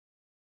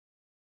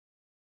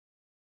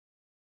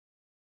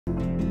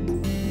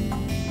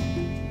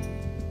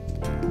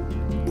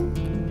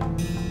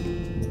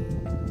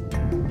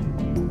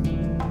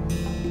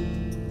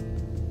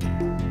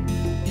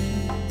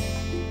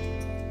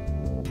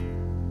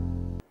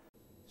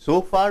So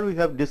far we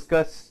have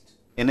discussed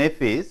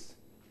NFAs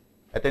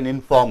at an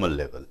informal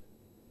level.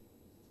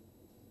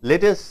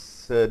 Let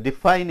us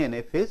define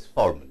NFAs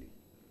formally.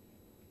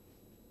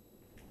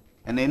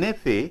 An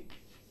NFA,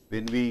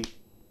 when we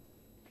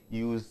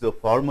use the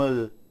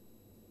formal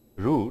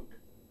root,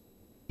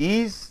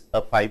 is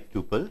a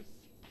 5-tuple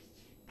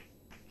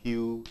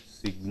Q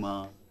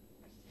sigma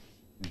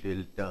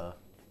delta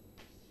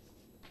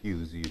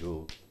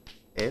Q0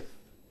 F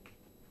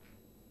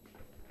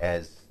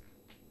as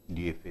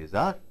DFAs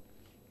are,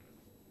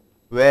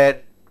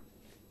 where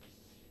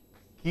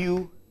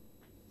Q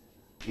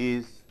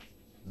is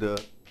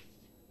the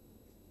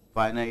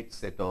finite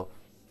set of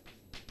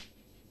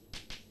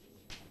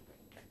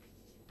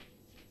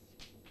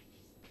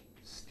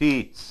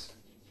states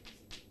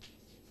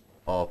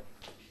of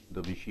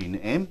the machine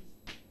M.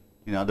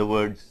 In other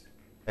words,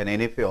 an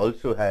NFA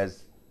also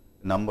has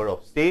a number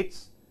of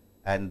states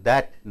and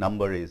that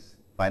number is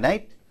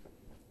finite.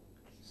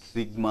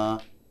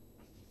 Sigma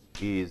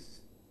is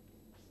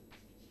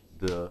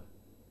the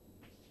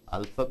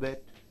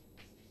alphabet,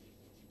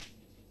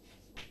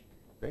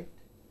 right,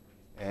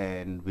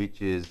 and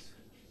which is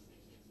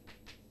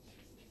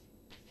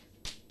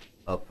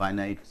a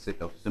finite set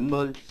of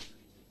symbols.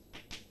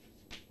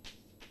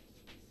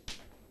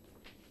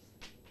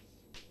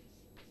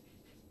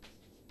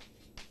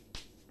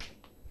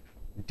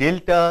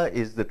 Delta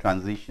is the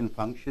transition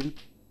function,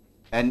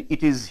 and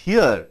it is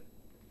here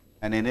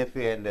an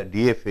NFA and a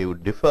DFA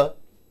would differ.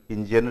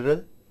 In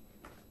general,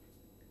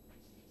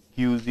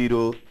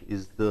 Q0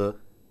 is the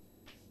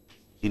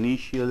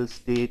initial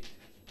state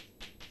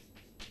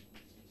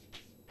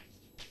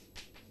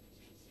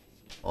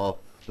of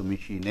the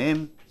machine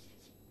M,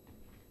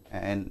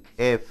 and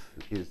F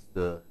is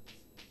the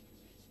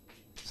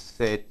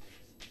set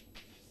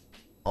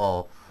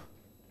of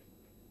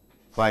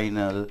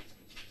final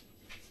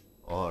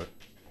or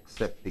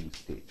accepting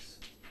states.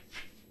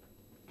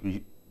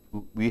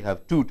 We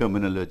have two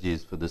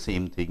terminologies for the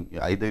same thing.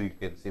 Either you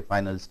can say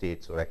final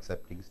states or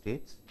accepting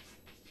states.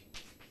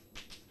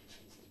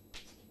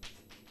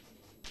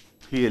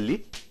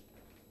 Clearly,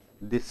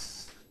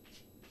 this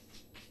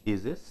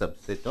is a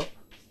subset of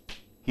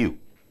Q.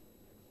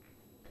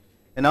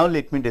 And now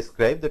let me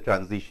describe the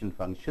transition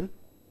function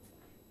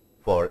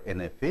for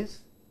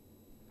NFAs.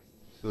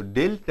 So,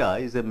 delta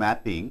is a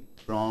mapping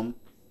from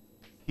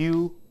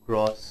Q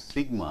cross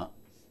sigma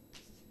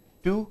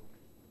to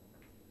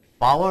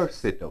power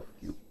set of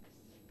Q.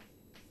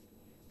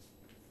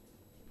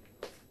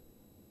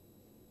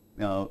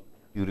 Now,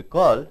 you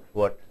recall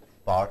what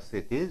power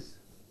set is.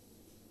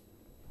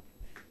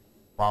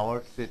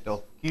 Power set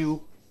of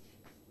Q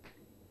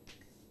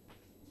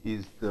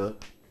is the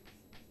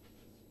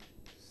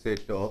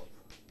set of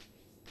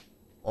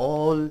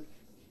all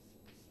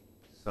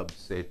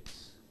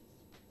subsets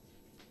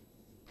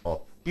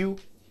of Q.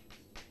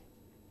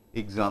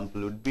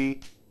 Example would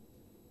be,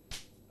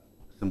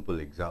 simple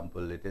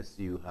example, let us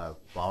say you have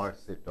power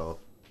set of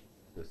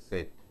the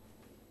set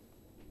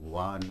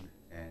 1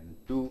 and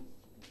 2.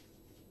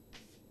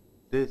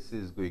 This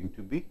is going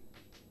to be,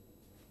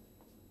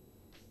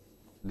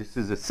 this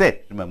is a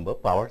set, remember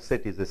power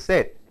set is a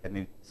set and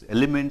its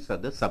elements are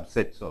the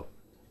subsets of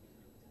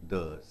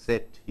the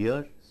set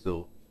here.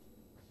 So,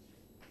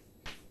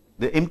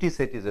 the empty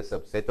set is a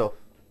subset of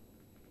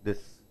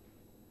this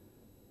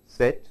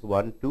set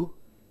 1, 2,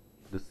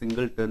 the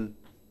singleton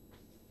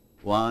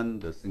 1,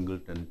 the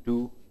singleton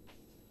 2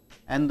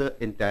 and the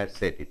entire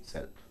set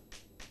itself.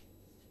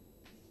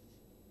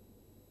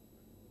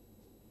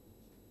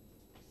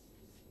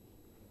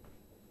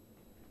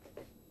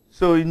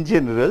 So, in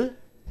general,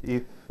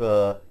 if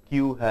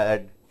Q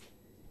had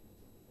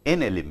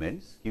n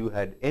elements, Q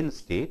had n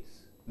states,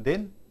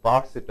 then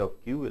power set of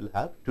Q will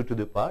have 2 to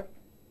the power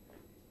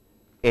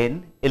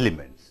n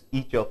elements,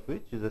 each of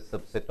which is a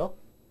subset of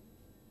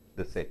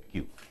the set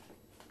Q.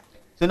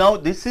 So, now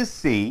this is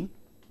saying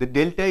the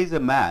delta is a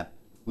map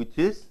which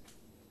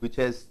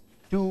has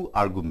two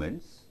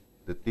arguments,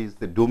 that is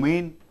the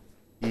domain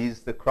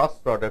is the cross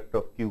product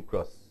of Q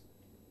cross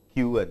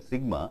Q and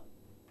sigma,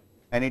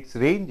 and its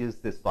range is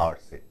this power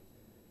set.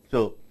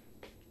 So,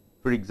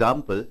 for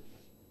example,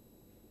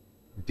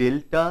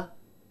 delta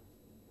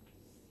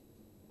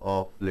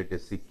of let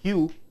us say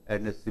Q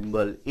and a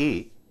symbol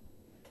A.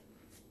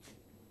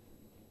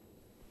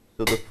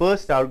 So, the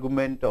first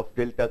argument of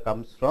delta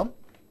comes from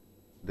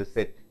the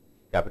set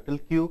capital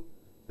Q,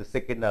 the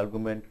second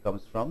argument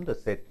comes from the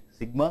set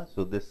sigma.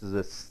 So, this is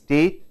a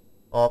state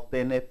of the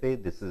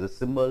NFA, this is a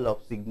symbol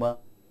of sigma,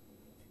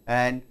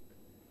 and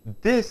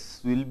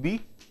this will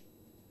be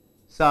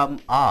some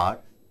R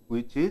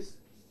which is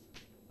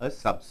a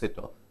subset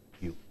of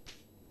Q.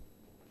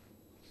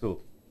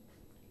 So,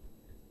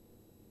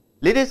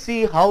 let us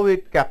see how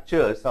it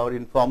captures our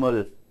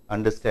informal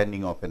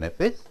understanding of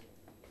NFAs.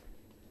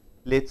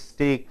 Let us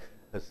take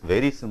a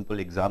very simple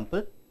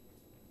example.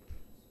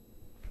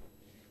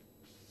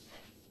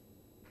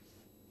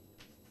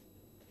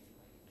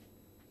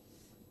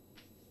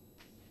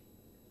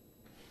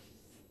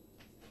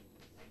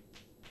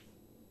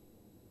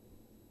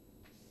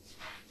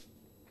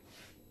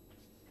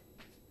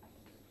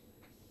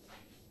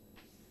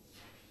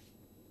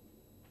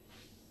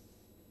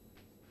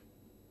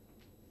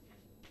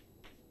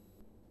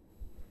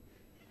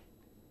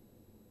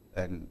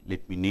 and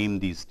let me name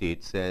these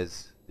states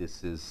as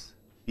this is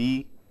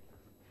P,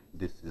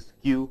 this is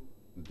Q,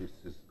 this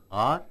is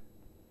R,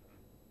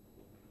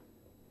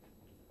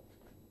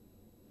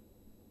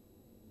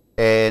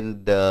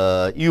 and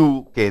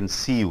you can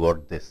see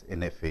what this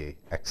NFA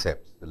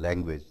accepts, the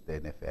language the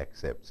NFA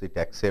accepts. It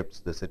accepts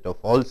the set of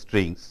all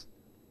strings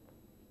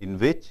in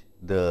which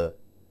the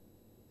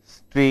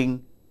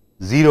string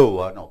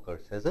 01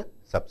 occurs as a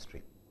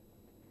substring.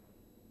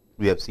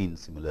 We have seen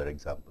similar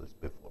examples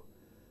before.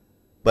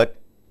 But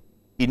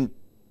in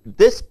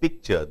this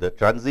picture, the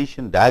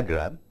transition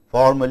diagram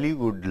formally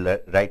would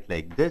write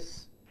like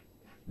this: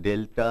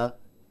 delta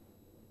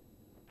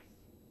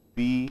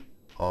P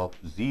of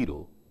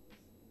 0,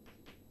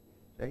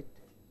 right.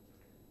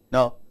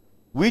 Now,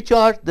 which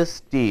are the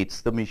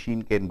states the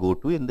machine can go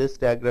to? In this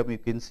diagram, you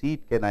can see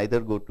it can either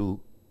go to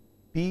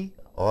P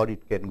or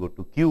it can go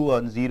to Q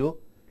on 0.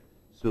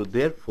 So,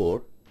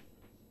 therefore,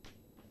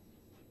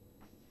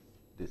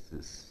 this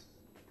is,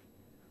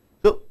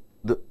 so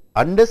the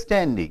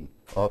understanding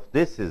of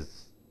this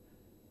is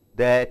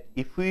that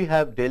if we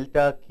have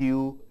delta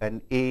Q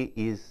and A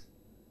is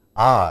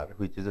R,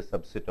 which is a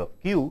subset of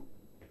Q,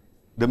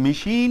 the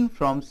machine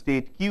from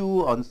state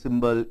Q on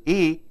symbol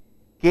A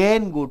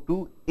can go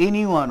to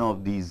any one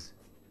of these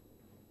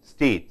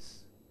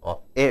states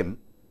of M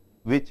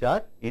which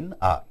are in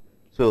R.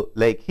 So,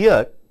 like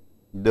here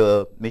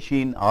the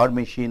machine, our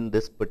machine,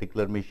 this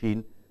particular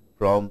machine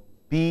from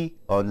P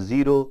on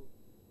 0,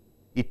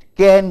 it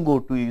can go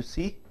to, you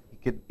see,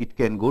 it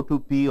can go to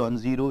P on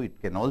 0, it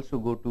can also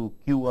go to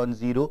Q on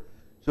 0.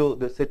 So,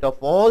 the set of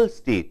all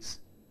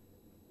states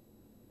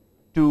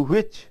to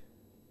which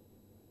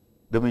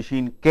the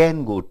machine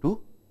can go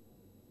to,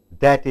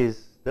 that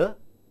is the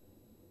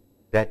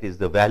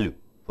value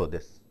for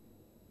this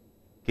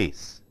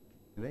case,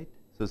 right.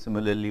 So,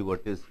 similarly,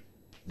 what is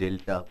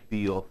delta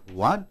P of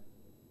 1?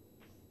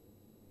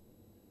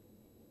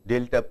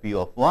 Delta P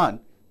of 1,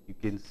 you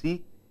can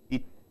see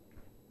it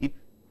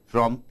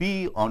from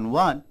P on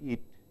 1,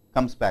 it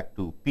comes back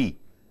to P.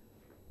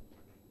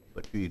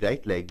 But we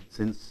write like,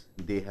 since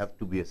they have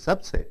to be a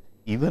subset,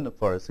 even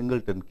for a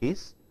singleton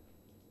case,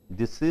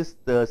 this is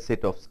the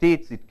set of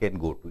states it can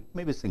go to. It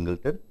may be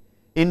singleton.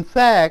 In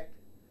fact,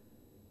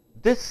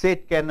 this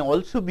set can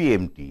also be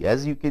empty,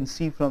 as you can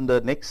see from the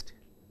next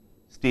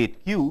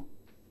state Q,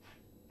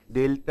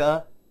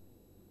 delta,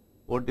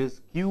 what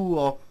is Q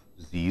of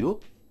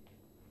 0?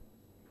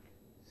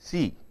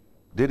 See,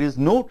 there is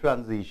no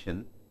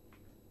transition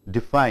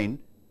defined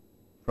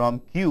from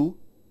Q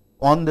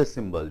on the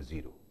symbol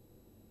 0.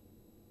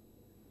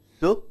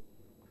 So,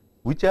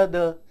 which are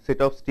the set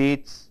of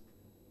states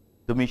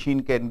the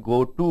machine can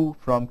go to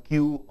from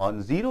Q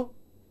on 0?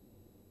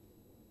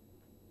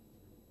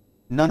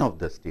 None of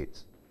the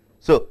states.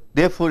 So,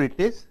 therefore, it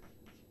is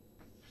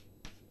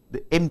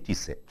the empty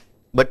set.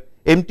 But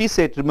empty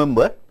set,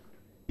 remember,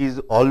 is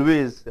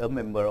always a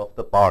member of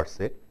the power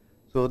set.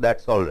 So, that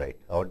is all right.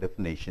 Our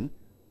definition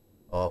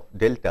of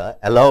delta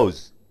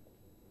allows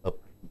a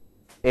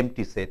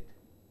empty set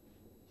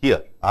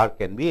here. R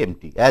can be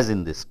empty, as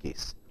in this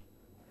case.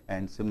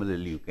 And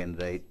similarly, you can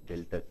write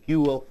delta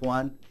Q of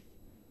 1.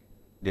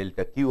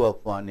 Delta Q of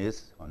 1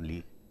 is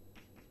only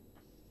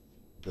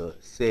the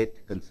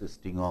set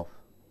consisting of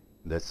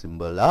the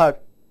symbol R.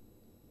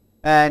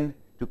 And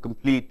to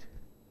complete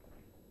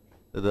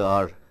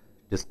our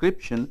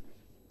description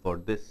for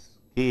this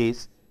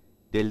case,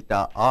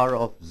 delta R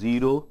of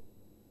 0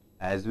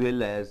 as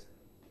well as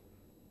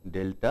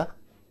delta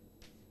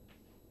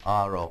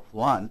R of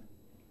 1,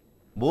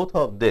 both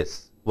of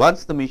this,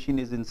 once the machine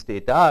is in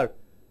state R,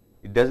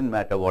 it does not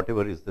matter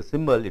whatever is the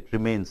symbol, it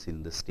remains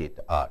in the state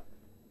R.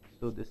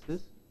 So, this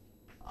is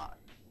R,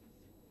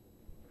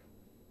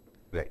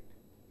 right.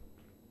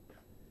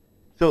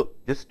 So,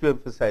 just to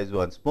emphasize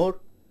once more,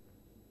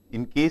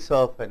 in case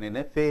of an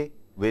NFA,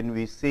 when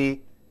we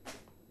say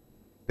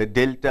the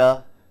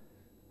delta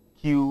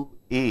Q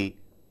A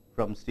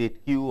from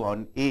state Q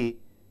on A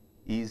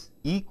is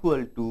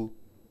equal to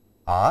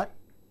R,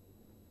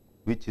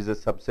 which is a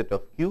subset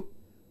of Q,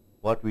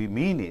 what we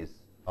mean is,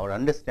 our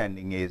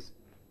understanding is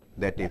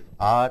that if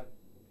R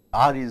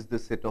is the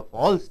set of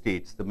all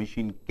states the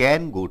machine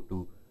can go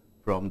to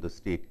from the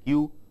state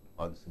Q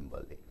on symbol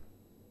A,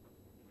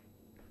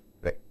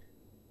 right.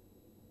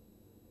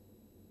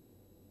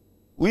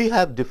 We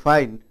have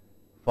defined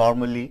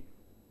formally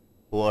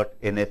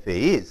what NFA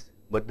is,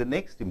 but the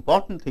next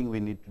important thing we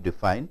need to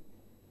define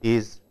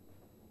is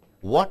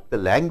what the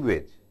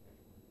language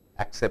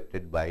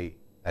accepted by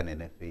an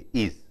NFA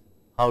is.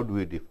 How do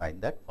we define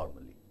that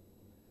formally?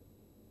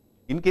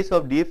 In case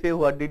of DFA,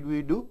 what did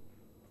we do?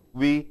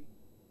 We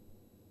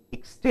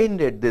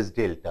extended this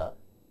delta,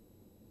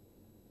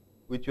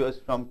 which was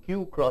from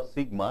Q cross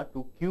sigma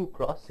to Q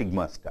cross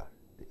sigma star.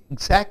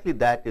 Exactly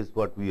that is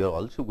what we are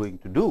also going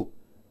to do,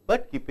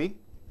 but keeping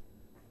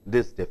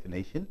this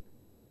definition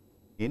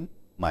in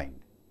mind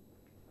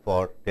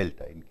for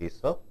delta in case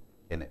of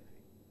NFA.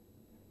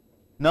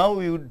 Now,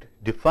 we would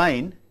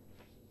define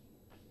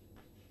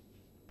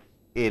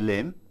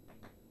LM,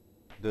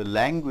 the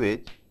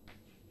language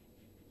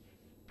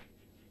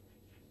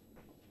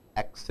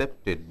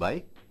accepted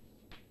by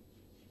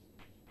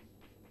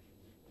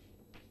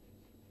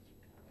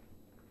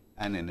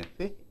an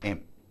NFA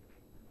M.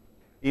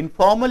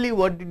 Informally,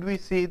 what did we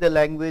say the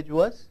language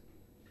was?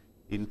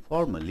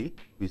 Informally,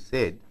 we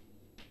said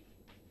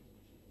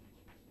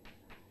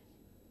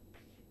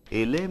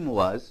LM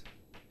was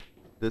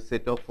the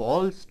set of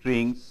all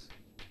strings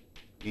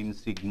in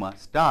sigma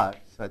star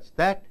such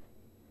that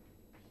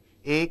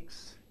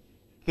X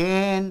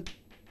can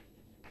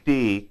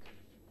take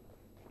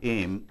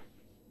M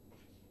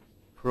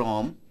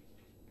from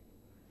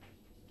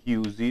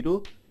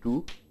Q0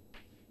 to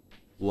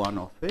one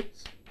of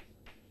its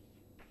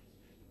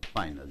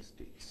final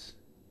states,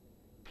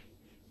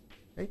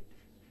 right.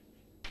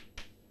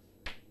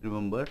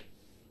 Remember,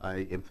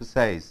 I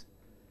emphasize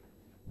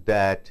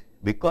that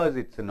because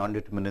it is a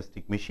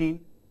non-deterministic machine,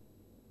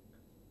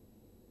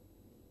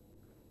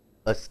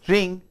 a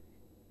string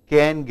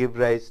can give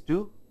rise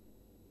to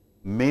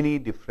many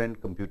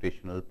different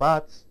computational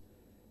paths,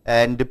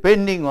 and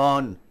depending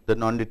on the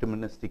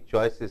non-deterministic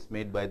choices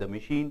made by the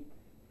machine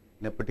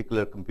in a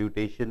particular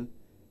computation,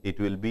 it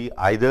will be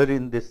either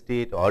in this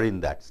state or in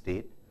that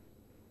state.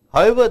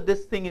 However,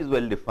 this thing is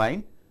well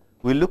defined.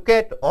 We look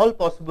at all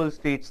possible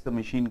states the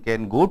machine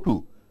can go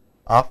to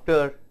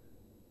after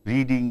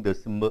reading the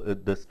symbol,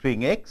 the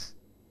string X,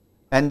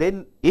 and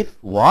then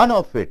if one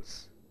of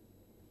its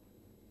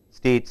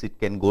states it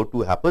can go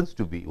to happens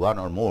to be, one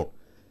or more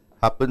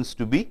happens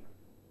to be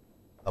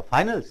a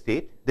final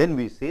state, then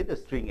we say the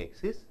string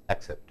X is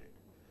accepted.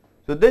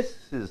 So,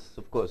 this is,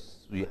 of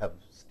course, we have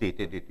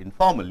stated it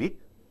informally.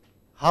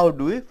 How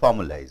do we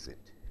formalize it?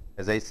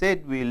 As I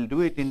said, we will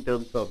do it in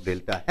terms of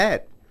delta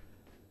hat.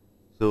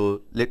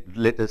 So,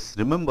 let us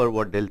remember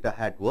what delta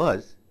hat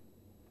was.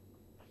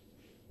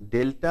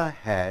 Delta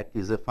hat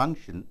is a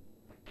function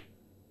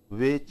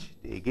which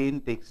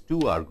again takes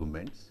two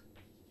arguments,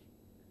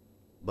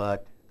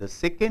 but the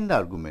second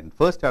argument,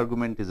 first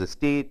argument is a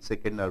state,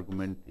 second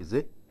argument is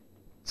a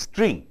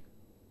string,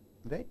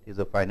 right, is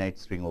a finite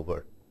string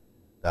over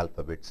the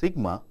alphabet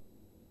sigma,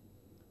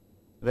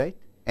 right,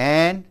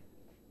 and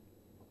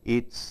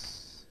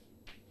its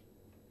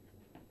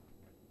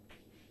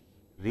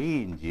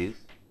range is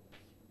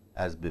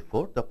as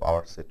before the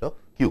power set of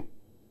Q.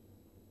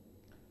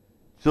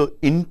 So,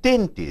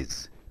 intent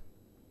is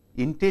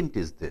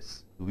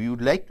this. We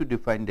would like to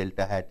define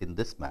delta hat in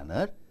this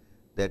manner,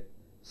 that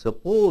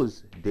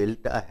suppose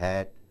delta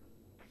hat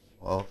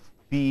of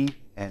P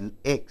and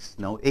X,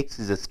 now X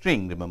is a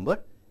string, remember,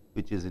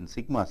 which is in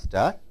sigma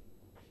star.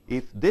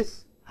 If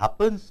this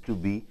happens to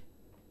be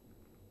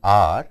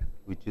R,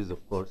 which is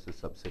of course a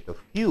subset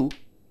of Q,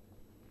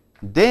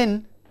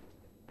 then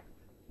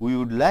we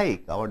would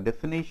like, our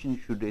definition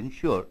should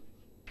ensure,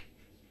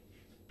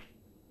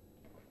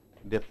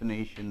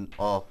 definition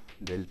of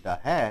delta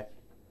hat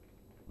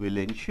will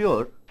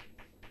ensure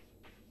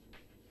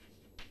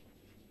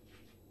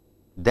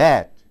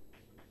that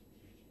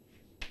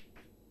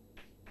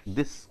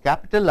this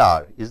capital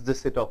R is the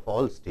set of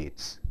all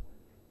states.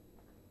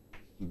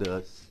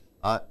 Thus,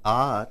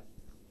 R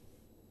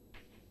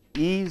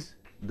is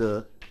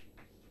the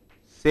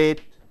set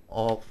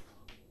of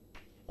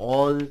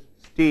all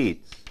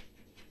states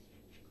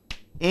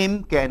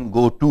M can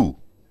go to.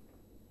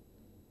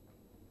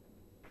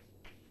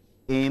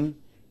 M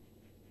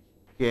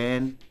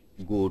can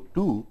go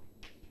to,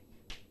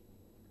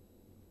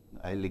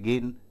 I will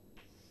again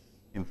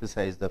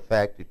emphasize the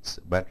fact it is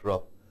a matter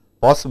of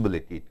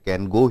possibility, it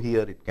can go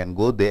here, it can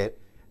go there,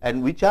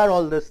 and which are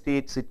all the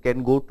states it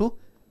can go to,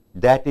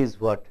 that is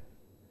what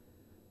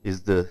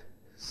is the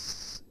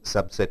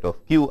subset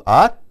of Q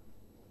R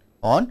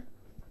on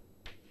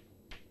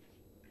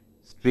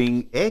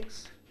string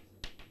X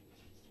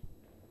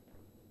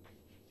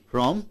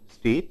from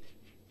state,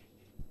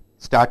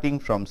 starting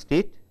from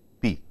state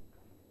P,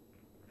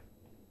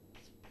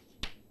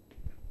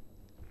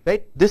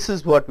 right. This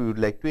is what we would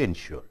like to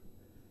ensure.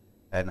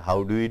 And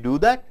how do we do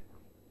that?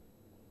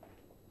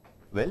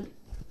 Well,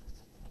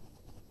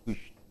 we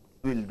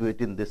will do it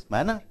in this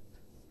manner.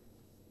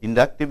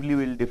 Inductively,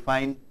 we will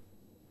define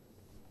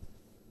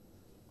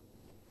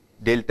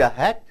delta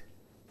hat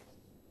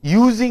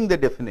using the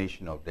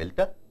definition of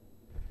delta.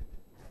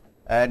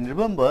 And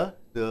remember,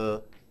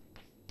 the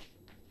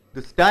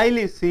style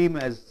is same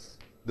as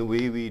the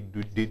way we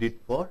did it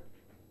for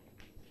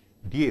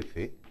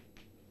DFA.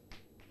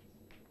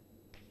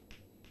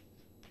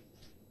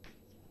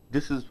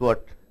 This is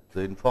what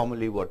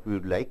informally what we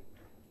would like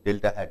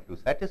delta hat to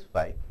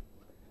satisfy.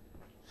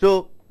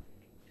 So,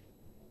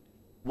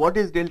 what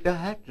is delta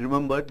hat?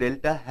 Remember,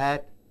 delta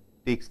hat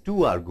takes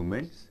two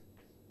arguments,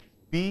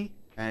 P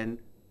and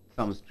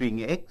some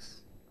string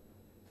X.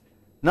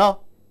 Now,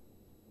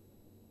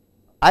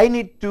 I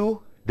need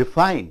to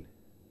define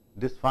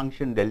this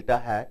function delta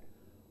hat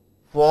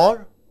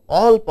for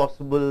all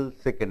possible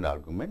second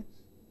argument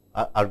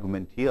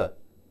here,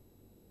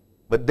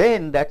 but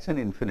then that is an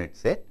infinite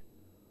set.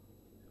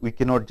 We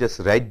cannot just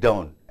write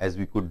down as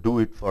we could do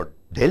it for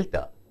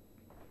delta.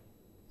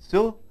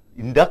 So,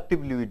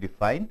 inductively we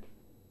define,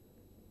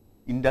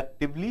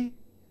 inductively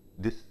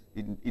this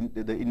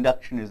the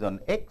induction is on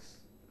X.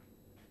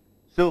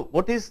 So,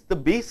 what is the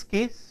base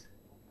case?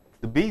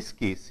 The base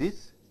case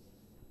is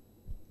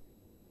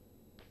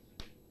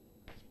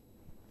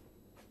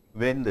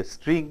when the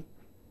string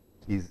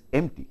is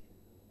empty,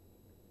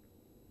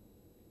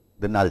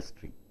 the null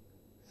string.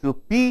 So,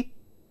 P,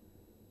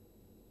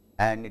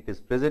 and it is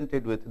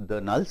presented with the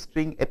null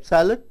string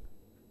epsilon.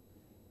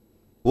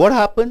 What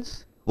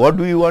happens? What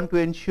do we want to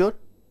ensure?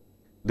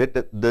 That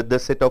the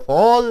set of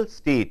all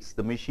states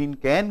the machine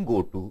can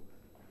go to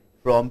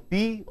from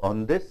P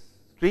on this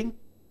string,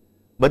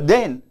 but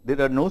then there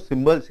are no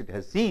symbols it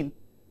has seen.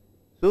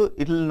 So,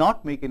 it will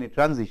not make any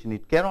transition,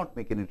 it cannot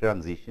make any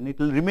transition, it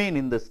will remain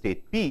in the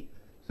state P.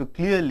 So,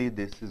 clearly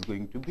this is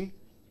going to be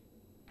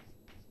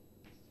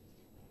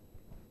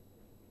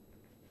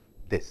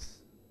this.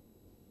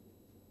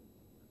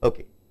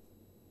 Okay.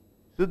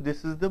 So,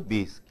 this is the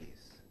base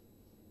case.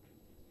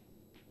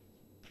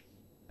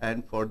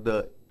 And for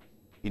the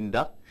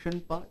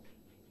induction part,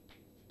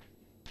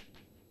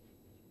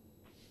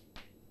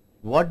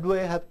 what do I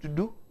have to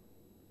do?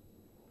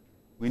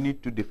 We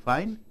need to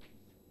define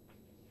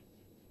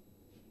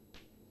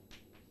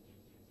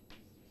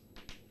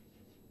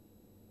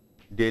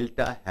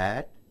delta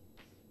hat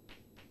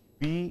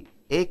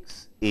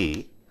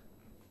Pxa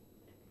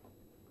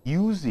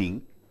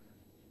using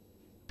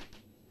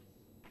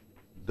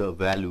the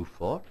value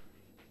for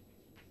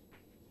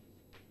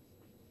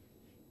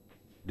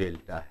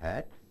delta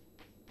hat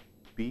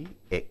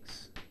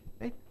Px,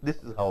 right.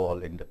 This is how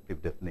all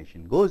inductive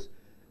definition goes,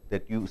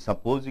 that you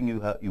supposing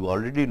you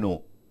already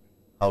know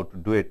how to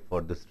do it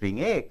for the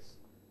string X,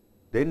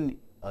 then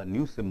a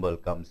new symbol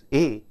comes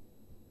A,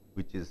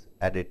 which is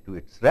added to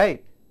its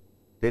right,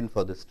 then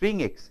for the string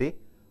Xa,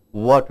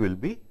 what will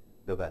be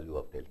the value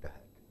of delta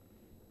hat.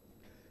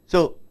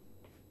 So,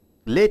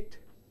 let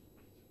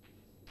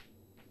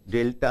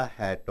delta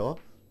hat of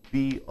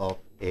P of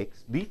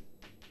X be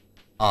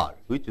R,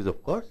 which is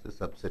of course the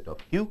subset of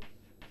Q.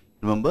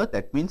 Remember,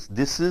 that means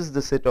this is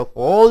the set of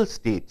all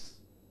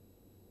states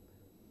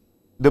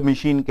the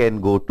machine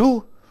can go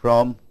to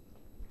from.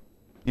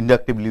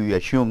 Inductively we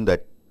assume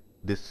that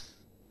this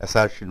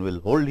assertion will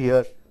hold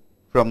here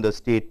from the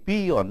state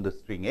P on the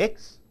string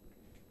X,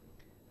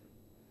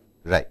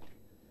 right.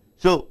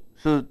 So,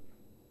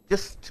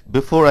 just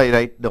before I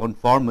write down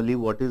formally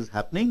what is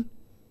happening,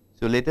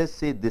 so let us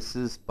say this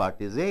is part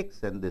is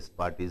X and this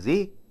part is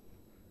A,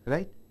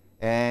 right,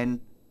 and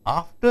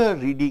after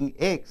reading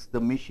X the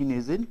machine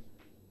is in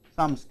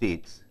some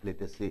states, let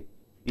us say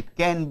it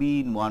can be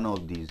in one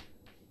of these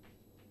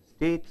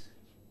states.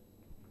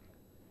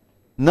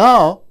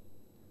 Now,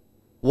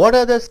 what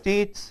are the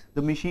states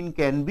the machine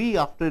can be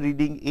after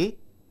reading A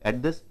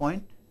at this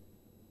point?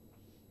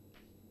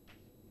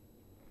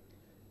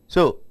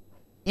 So,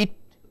 it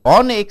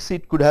on X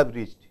it could have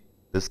reached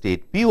the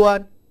state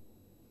P1,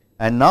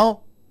 and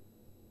now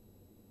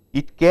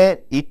it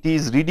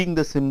is reading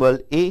the symbol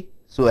A.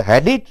 So,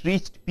 had it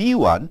reached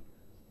P1,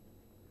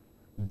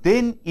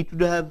 then it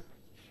would have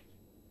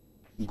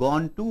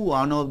gone to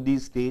one of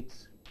these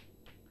states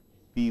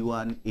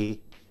P1A.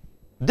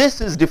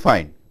 This is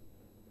defined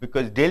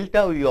because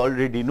delta we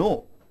already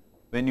know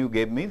when you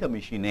gave me the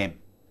machine M.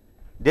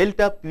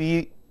 Delta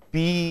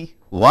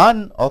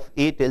P1 of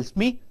A tells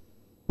me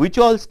which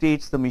all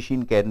states the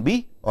machine can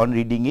be on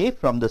reading A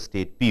from the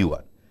state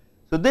P1.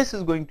 So, this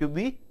is going to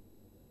be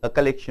a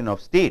collection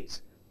of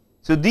states.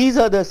 So, these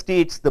are the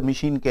states the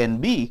machine can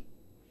be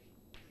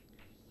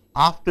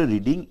after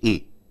reading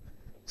A.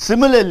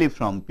 Similarly,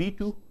 from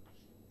P2,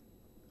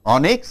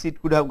 on X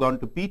it could have gone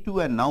to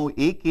P2 and now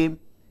A came,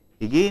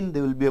 again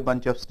there will be a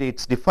bunch of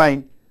states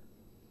defined,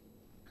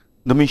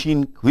 the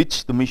machine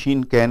which the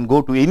machine can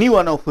go to, any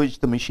one of which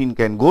the machine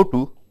can go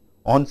to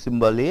on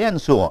symbol A and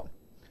so on.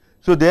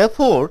 So,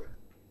 therefore,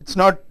 it is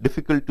not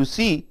difficult to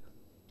see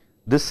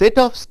the set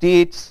of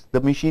states the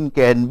machine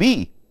can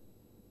be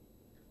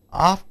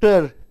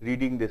after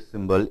reading this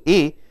symbol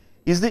A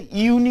is the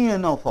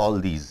union of all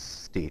these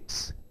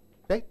states,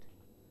 right.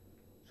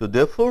 So,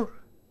 therefore,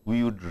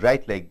 we would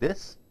write like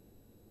this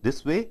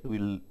way we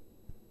will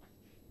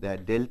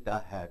that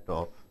delta hat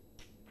of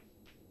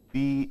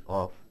P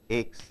of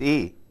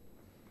Xa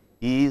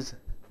is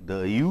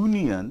the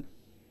union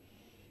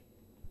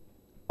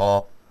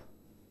of,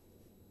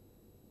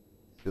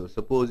 so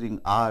supposing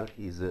R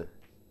is a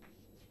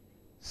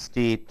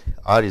state,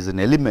 R is an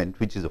element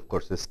which is of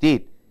course a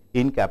state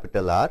in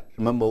capital R.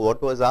 Remember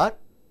what was R?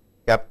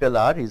 Capital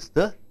R is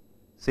the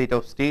set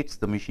of states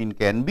the machine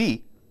can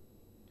be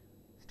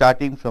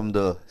starting from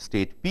the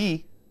state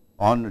P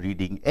on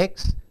reading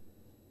X,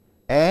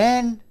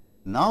 and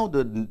now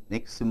the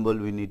next symbol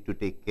we need to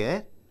take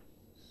care.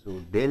 So,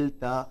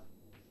 delta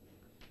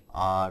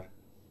R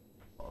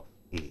of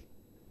A,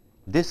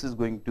 this is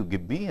going to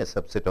give me a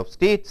subset of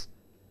states.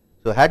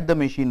 So, had the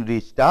machine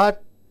reached R,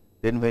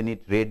 then when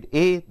it read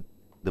A,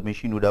 the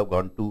machine would have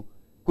gone to,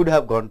 could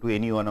have gone to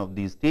any one of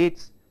these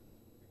states,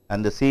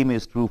 and the same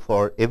is true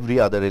for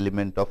every other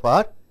element of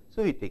R.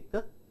 So, we take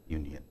the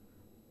union.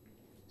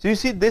 So, you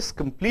see this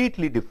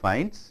completely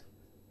defines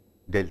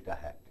delta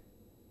hat.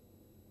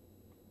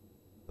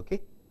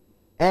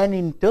 And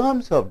in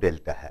terms of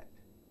delta hat,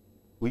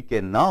 we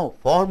can now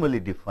formally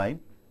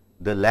define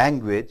the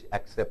language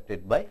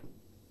accepted by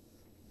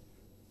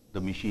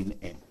the machine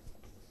N.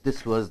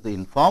 This was the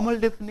informal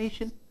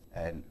definition,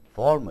 and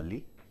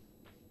formally,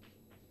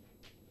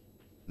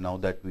 now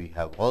that we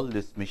have all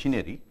this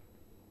machinery,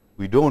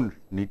 we don't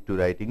need to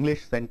write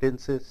English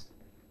sentences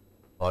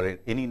or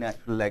any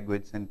natural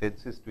language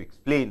sentences to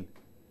explain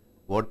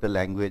what the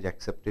language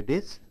accepted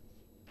is.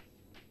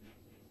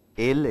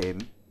 LM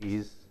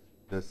is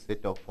the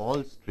set of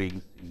all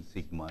strings in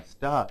sigma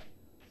star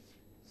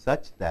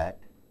such that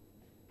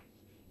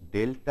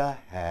delta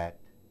hat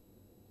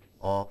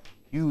of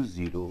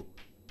Q0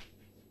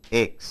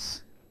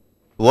 x.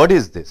 What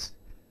is this?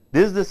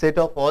 This is the set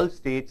of all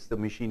states the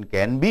machine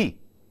can be,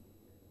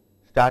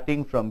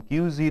 starting from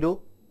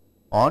Q0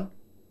 on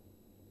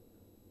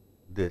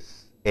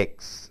this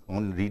x,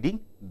 on reading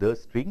the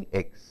string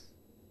x.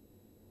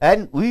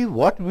 And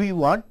what we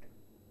want,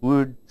 we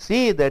would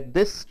say that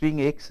this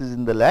string x is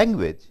in the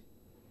language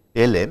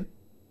LM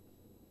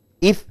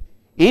if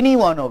any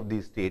one of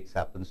these states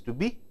happens to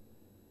be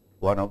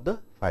one of the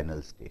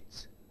final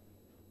states.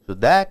 So,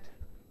 that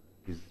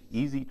is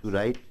easy to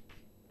write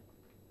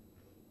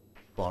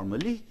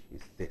formally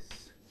is this.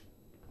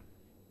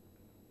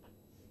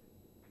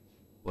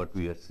 What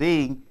we are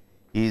saying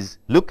is,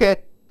 look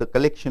at the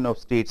collection of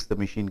states the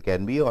machine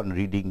can be on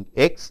reading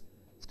x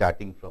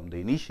starting from the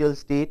initial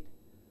state,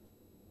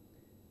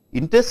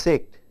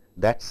 intersect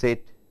that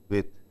set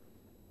with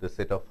the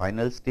set of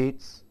final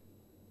states.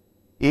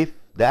 If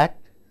that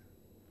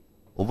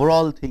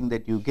overall thing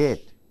that you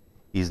get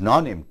is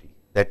non-empty,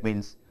 that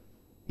means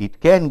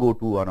it can go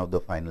to one of the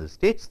final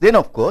states, then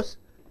of course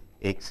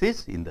x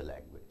is in the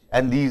language,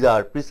 and these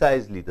are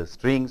precisely the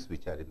strings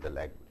which are in the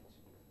language,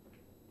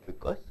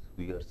 because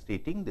we are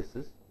stating this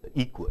is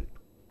equal to.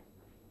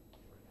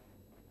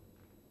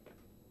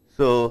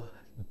 So,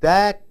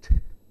 that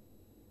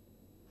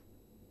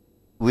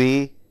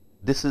way,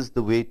 this is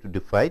the way to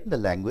define the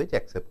language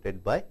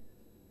accepted by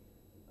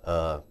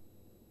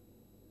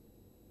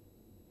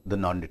the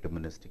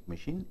non-deterministic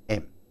machine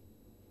M.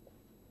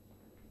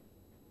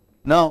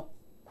 Now,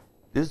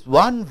 there is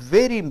one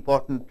very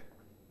important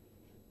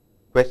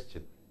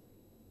question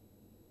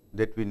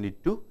that we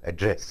need to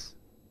address,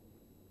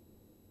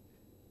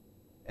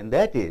 and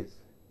that is,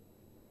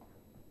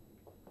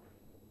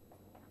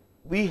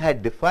 we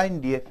had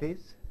defined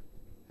DFAs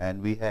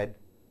and we had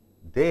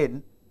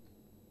then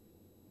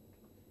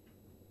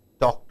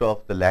talked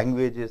of the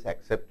languages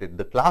accepted,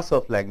 the class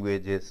of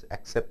languages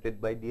accepted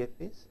by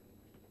DFAs,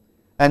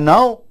 and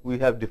now we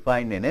have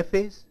defined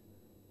NFAs,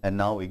 and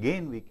now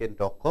again we can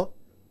talk of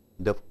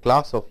the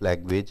class of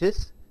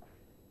languages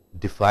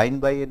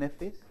defined by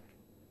NFAs.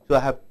 So, I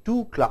have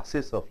two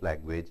classes of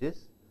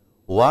languages,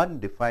 one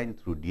defined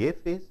through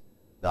DFAs,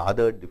 the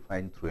other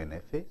defined through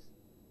NFAs.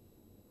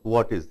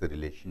 What is the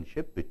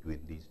relationship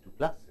between these two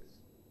classes?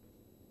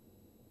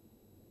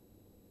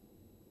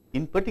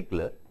 In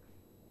particular,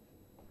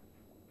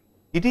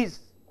 it is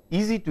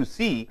easy to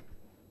see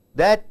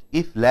that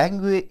if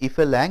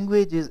a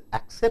language is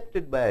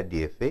accepted by a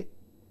DFA,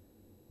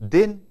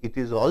 then it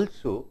is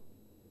also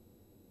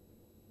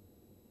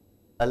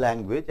a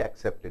language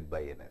accepted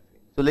by NFA.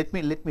 So, let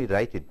me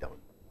write it down.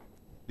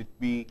 Let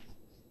me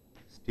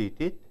state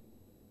it.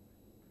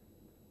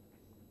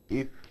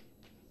 If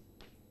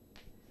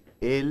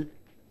L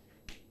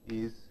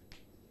is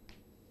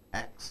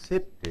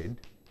accepted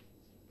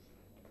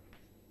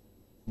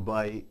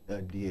by a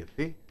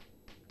DFA,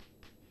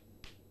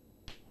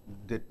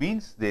 that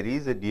means there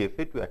is a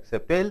DFA to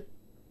accept L,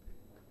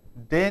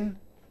 then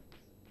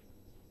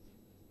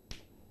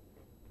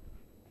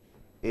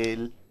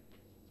L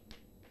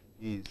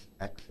is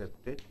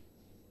accepted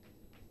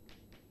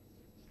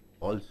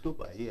also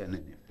by an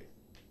NFA.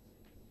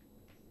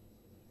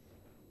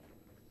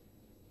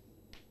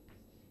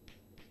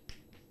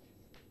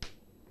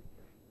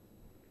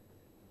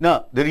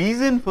 Now, the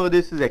reason for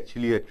this is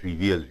actually a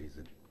trivial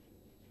reason.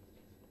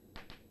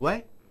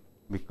 Why?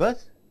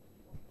 Because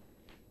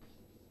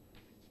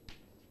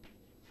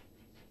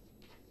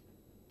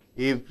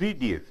every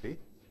DFA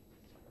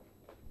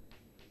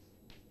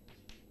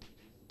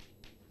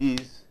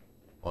is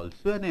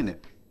also an NFA.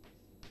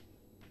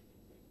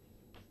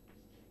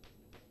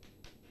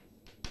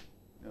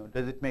 Now,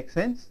 does it make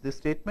sense, this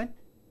statement?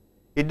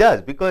 It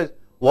does, because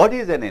what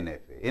is an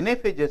NFA?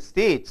 NFA just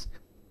states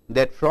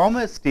that from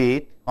a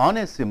state on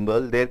a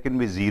symbol there can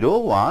be 0,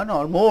 1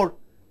 or more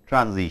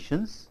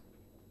transitions,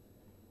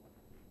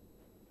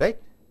 right?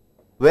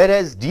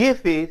 Whereas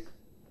DFAs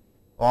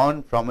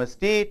from a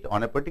state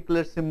on a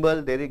particular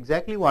symbol there is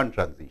exactly one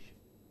transition.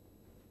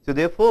 So,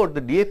 therefore,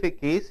 the DFA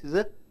case is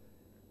a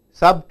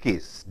sub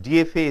case.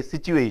 DFA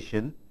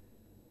situation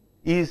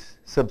is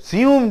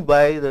subsumed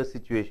by the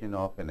situation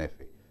of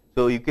NFA.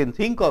 So, you can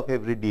think of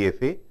every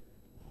DFA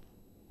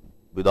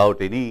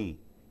without any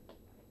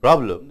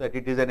problem that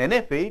it is an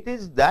NFA, it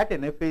is that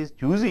NFA is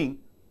choosing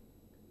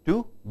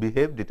to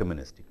behave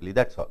deterministically,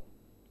 that is all.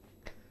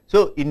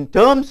 So, in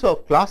terms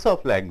of class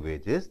of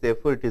languages,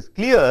 therefore, it is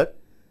clear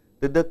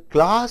that the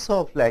class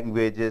of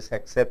languages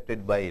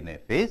accepted by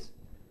NFAs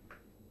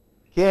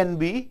can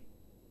be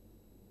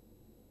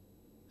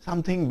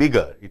something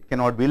bigger, it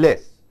cannot be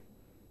less.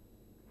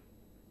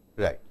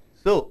 Right.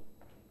 So,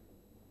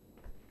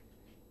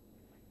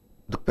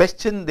 the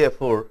question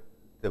therefore,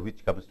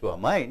 which comes to our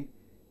mind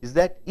is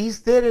that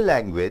is there a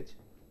language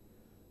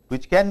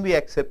which can be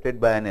accepted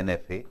by an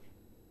NFA,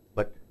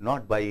 but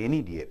not by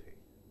any DFA?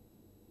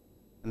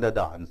 And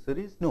the answer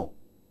is no.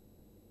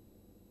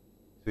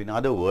 So, in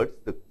other words,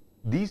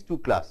 these two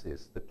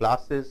classes, the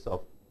class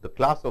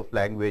of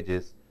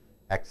languages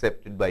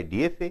accepted by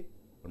DFA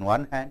on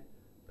one hand,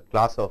 the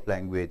class of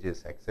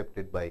languages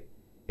accepted by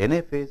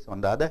NFAs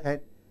on the other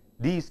hand,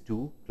 these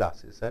two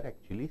classes are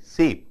actually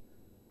same.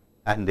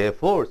 And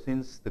therefore,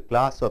 since the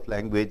class of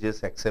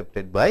languages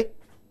accepted by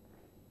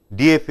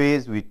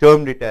DFAs, we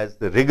termed it as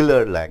the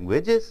regular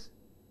languages,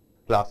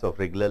 class of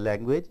regular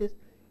languages.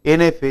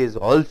 NFAs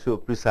also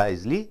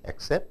precisely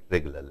accept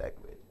regular languages.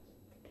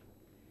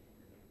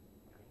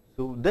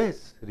 So,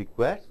 this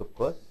requires of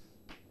course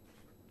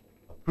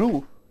a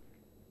proof.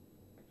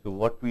 So,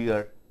 what we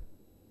are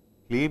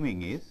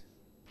claiming is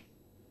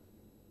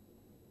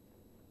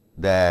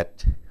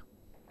that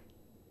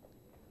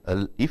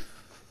if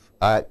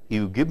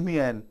you give me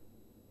an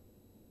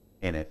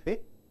NFA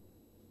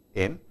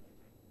M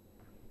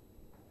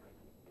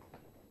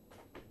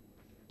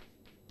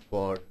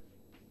for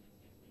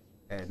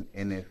an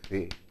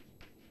NFA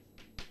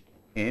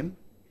M,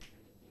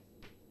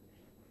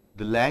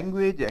 the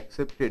language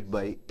accepted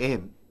by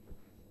M,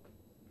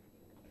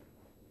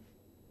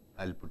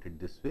 I will put it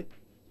this way,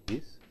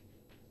 is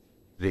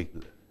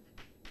regular.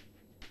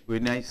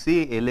 When I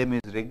say LM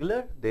is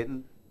regular,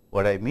 then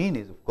what I mean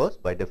is of course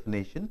by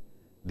definition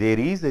there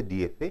is a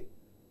DFA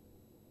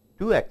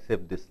to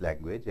accept this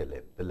language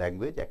LM, the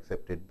language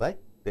accepted by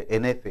the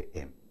NFA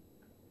M.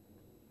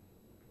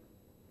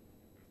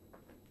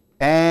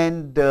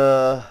 And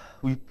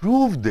we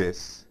prove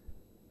this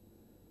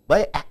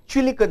by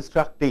actually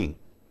constructing,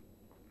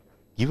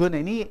 given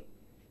any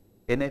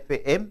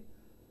NFA M,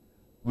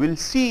 we will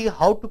see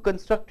how to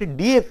construct a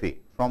DFA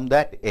from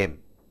that M,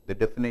 the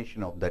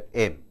definition of that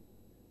M,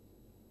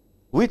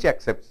 which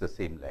accepts the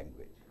same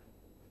language.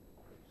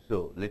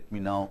 So, let me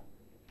now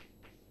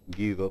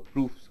give a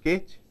proof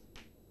sketch.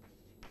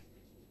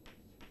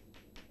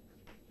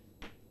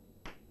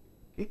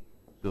 Okay.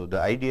 So, the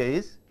idea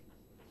is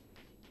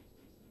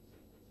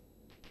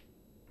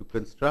to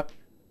construct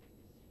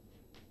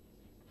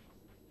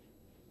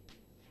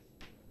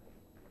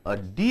a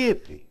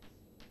DFA,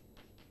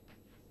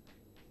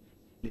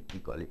 let me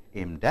call it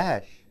M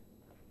dash,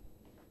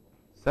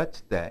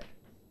 such that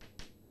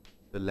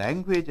the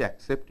language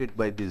accepted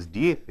by this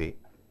DFA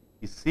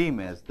is same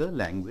as the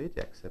language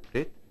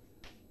accepted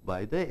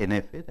by the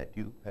NFA that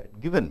you had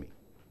given me.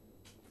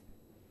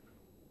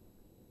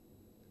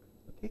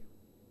 Okay.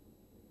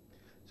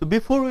 So,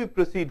 before we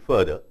proceed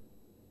further,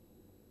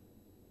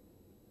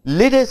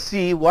 let us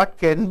see what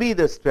can be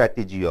the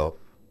strategy of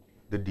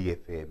the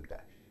DFA M dash.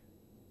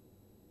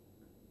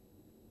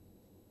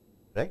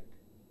 Right.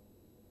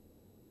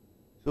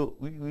 So,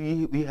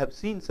 we have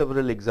seen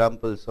several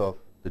examples of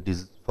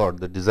for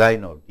the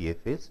design of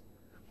DFAs,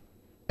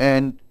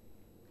 and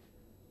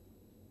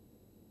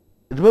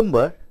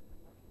remember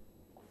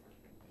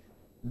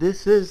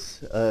this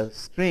is a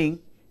string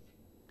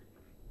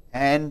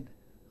and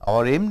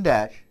our M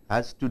dash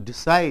has to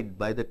decide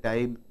by the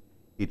time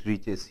it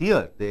reaches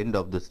here, the end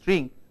of the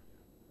string,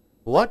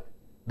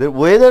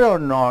 whether or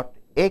not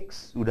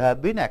X would have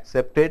been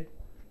accepted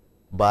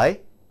by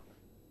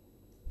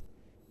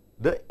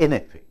the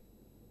NFA.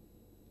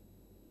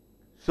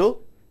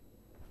 So,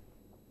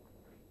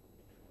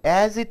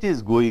 as it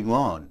is going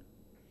on,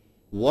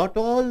 what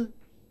all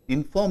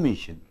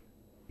information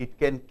it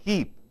can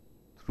keep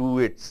through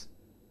its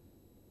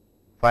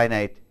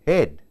finite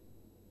head,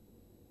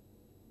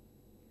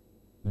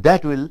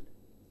 that will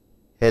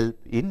help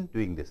in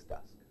doing this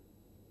task.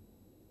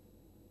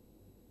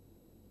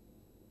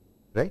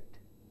 Right.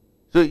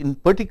 So, in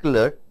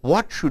particular,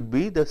 what should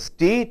be the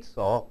states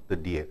of the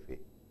DFA,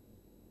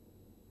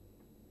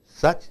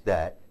 such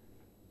that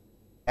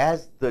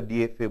as the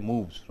DFA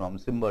moves from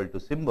symbol to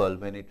symbol,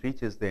 when it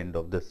reaches the end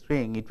of the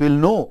string, it will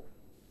know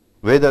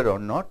whether or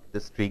not the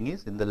string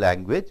is in the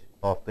language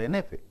of the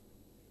NFA.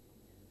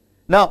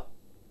 Now,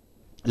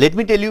 let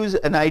me tell you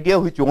an idea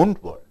which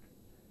won't work,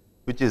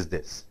 which is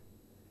this.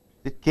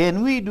 That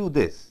can we do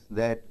this?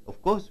 That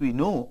of course, we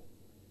know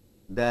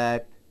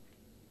that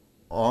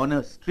on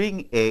a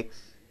string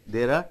X,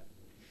 there are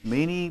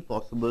many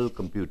possible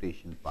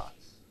computation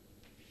paths.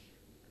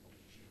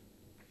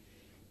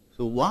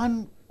 So,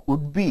 one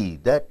would be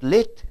that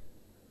let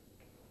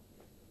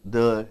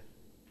the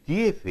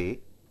DFA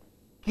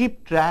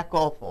keep track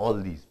of all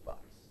these paths,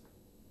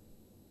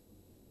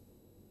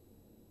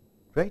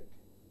 right?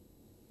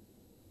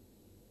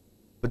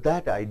 But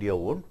that idea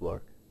won't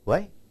work.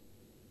 Why?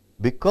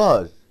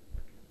 Because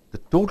the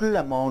total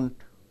amount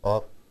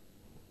of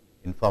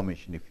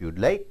information, if you would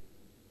like,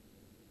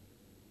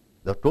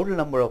 the total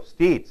number of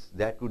states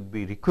that would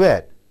be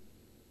required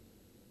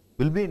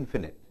will be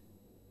infinite,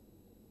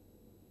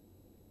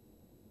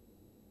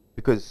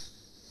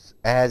 because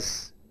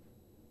as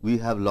we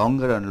have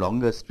longer and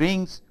longer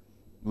strings,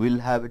 we will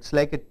have, it's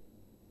like a,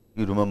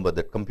 you remember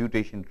that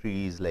computation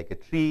tree is like a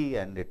tree,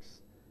 and it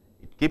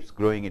keeps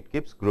growing,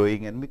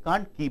 and we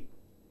can't keep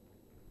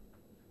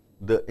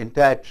the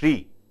entire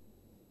tree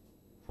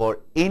for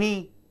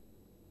every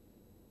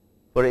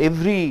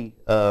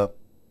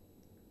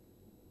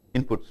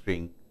input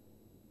string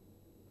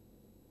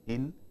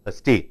in a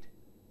state.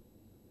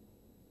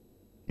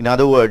 In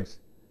other words,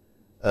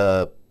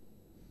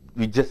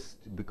 we just,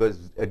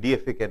 because a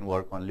DFA can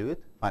work only with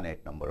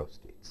finite number of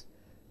states.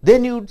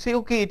 Then you would say,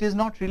 okay, it is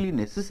not really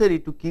necessary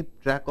to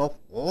keep track of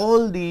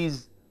all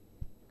these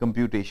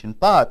computation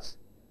paths.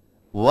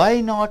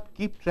 Why not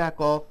keep track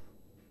of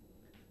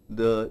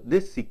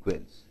this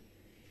sequence?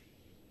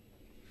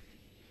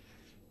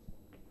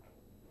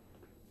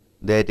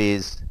 That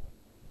is,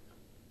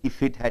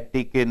 if it had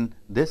taken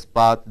this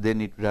path,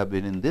 then it would have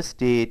been in this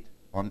state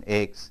on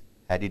X,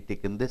 had it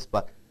taken this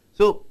path.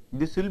 So,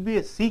 this will be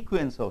a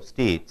sequence of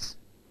states.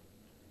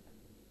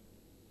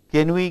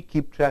 Can we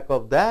keep track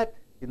of that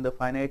in the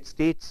finite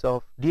states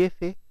of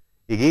DFA?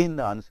 Again,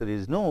 the answer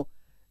is no,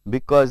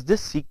 because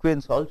this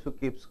sequence also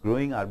keeps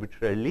growing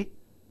arbitrarily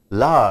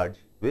large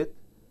with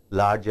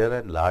larger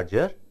and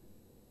larger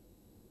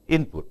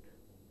input.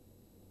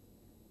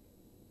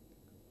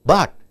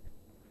 But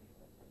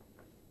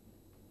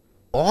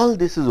all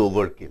this is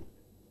overkill.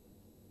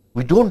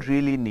 We don't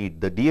really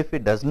need, the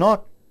DFA does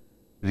not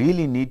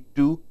really need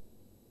to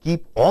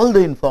keep all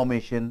the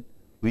information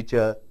which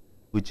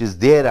is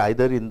there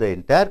either in the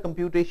entire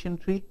computation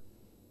tree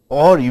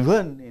or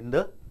even in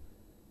the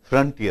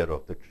frontier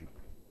of the tree.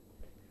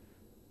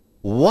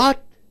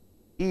 What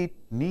it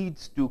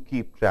needs to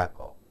keep track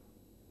of.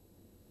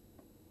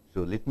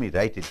 So, let me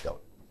write it down.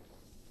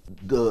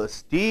 The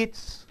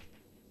states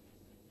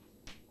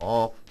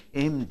of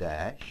M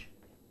dash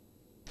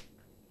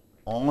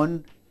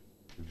on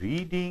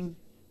reading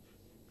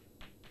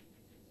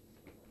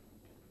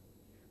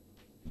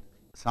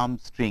some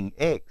string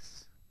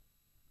X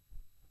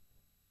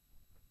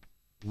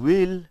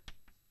will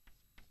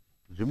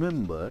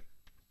remember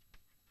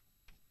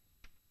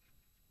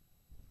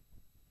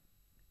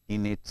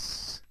in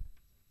its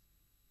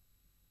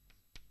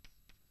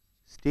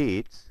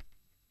states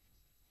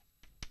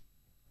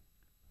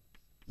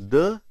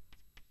the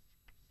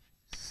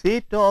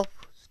set of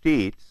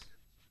states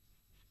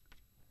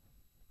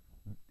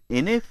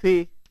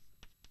NFA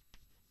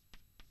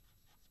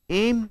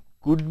M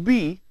could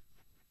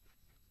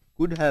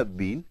have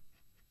been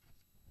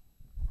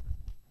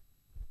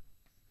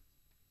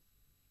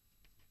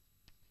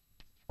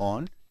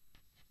on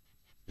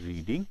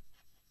reading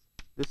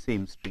the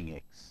same string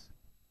X.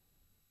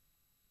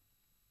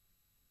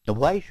 Now,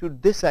 why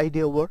should this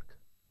idea work?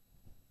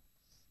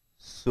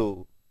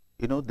 So,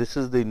 this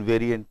is the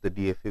invariant the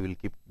DFA will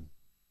keep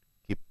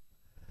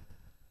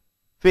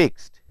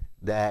fixed,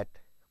 that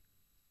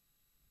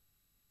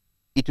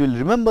it will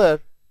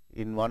remember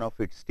in one of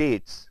its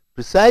states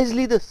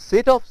precisely the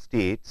set of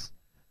states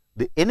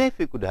the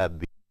NFA could have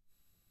been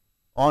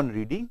on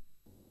reading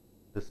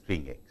the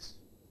string X.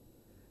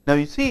 Now,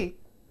 you see,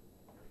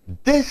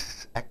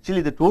 this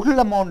actually the total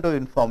amount of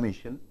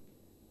information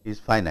is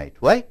finite.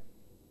 Why?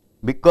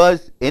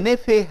 Because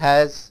NFA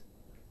has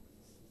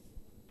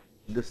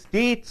the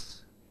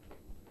states,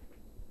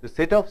 the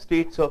set of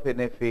states of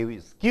NFA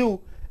is Q,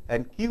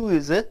 and Q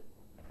is a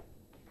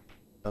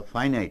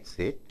finite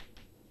set,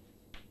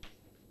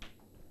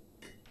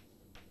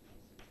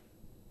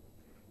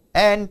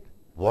 and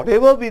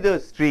whatever be the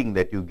string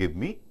that you give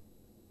me,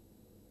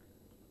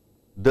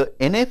 the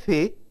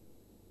NFA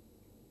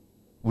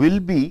will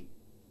be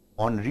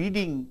on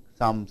reading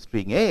some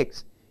string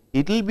X,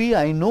 it will be,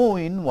 I know,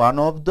 in one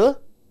of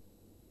the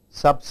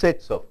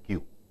subsets of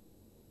Q.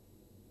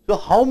 So,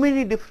 how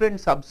many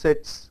different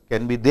subsets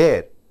can be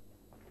there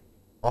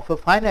of a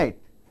finite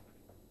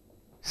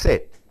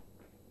set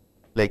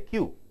like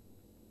Q?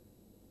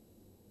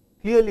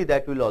 Clearly,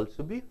 that will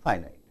also be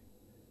finite.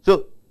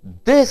 So,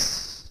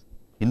 this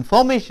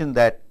information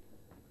that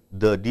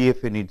the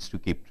DFA needs to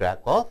keep track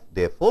of,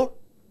 therefore,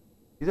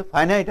 is a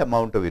finite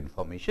amount of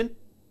information,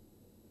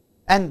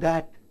 and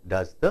that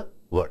does the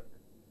work.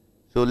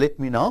 So, let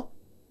me now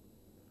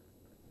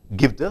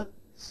give a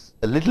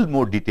little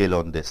more detail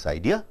on this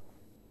idea.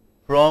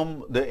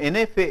 From the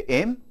NFA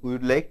M, we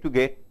would like to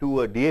get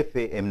to a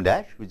DFA M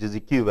dash, which is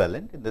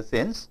equivalent in the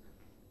sense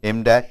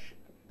M dash,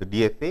 the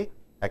DFA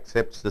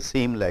accepts the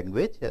same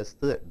language as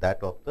that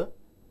of the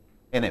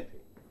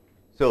NFA.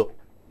 So,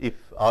 if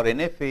our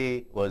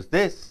NFA was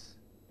this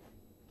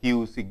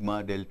Q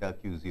sigma delta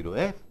Q0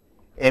 F,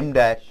 M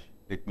dash,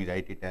 let me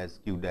write it as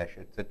Q dash,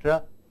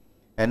 etc.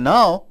 And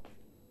now,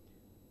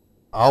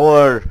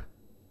 our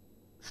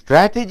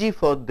strategy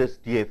for this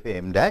DFA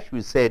M dash,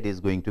 we said, is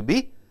going to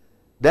be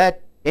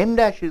that M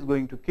dash is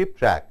going to keep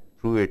track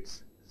through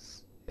its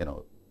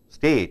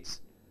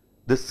states,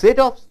 the set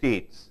of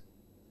states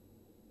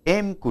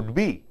M could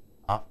be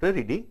after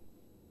reading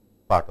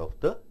part of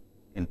the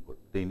input,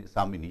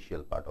 some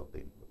initial part of the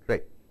input, right.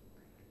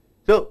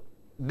 So,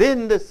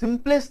 then the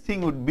simplest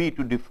thing would be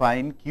to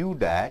define Q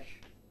dash,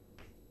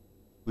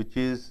 which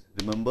is,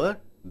 remember,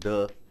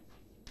 the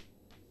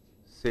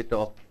set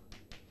of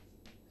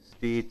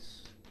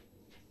states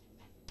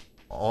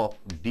of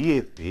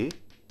DFA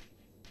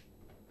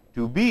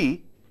to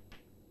be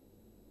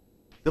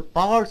the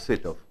power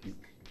set of Q,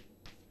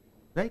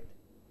 right.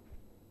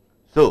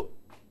 So,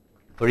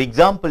 for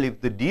example, if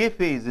the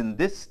DFA is in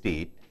this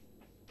state,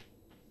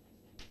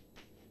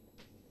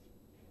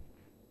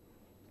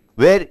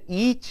 where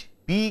each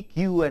P,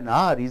 Q and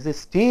R is a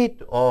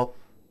state of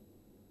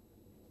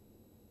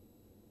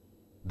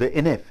the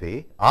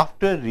NFA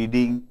after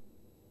reading,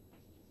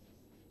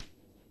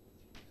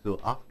 so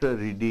after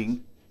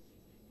reading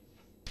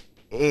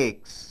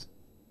X,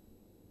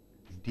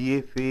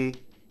 DFA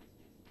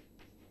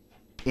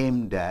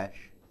M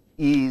dash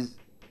is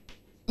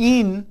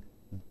in,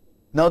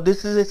 now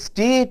this is a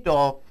state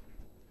of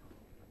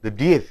the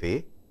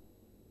DFA.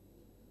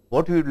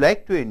 What we would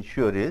like to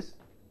ensure is,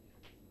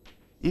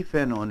 if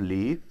and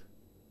only if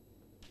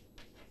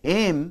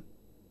M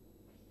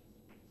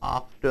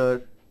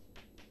after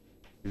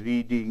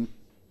reading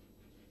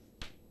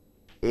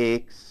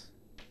X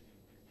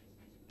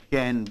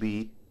can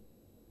be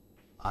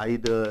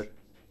either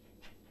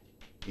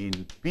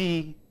in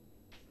P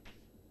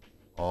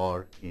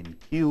or in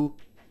Q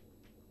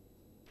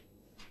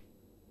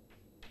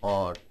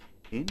or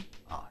in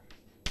R.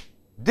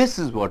 This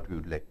is what we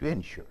would like to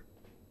ensure.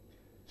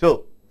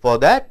 So, for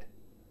that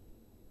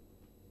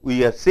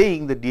we are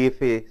saying the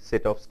DFA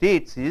set of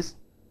states is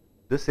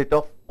the set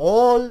of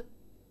all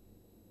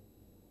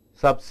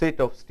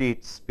subset of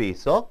state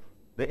space of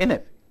the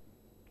NFA.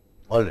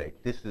 All right,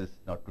 this is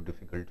not too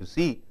difficult to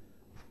see,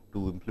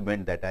 to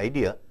implement that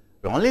idea.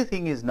 The only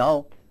thing is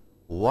now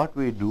what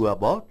we do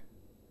about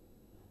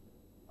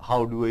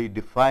how do we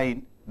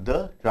define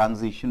the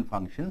transition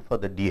function for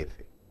the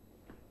DFA.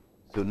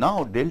 So,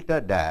 now delta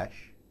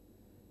dash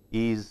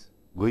is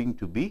going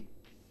to be,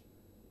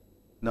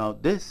 now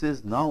this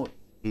is now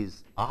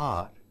is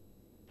R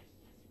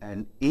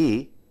and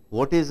A.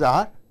 What is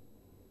R?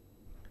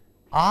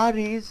 R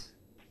is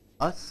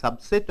a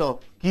subset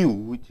of Q,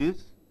 which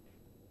is,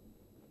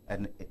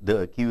 and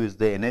the Q is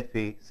the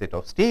NFA set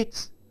of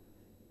states,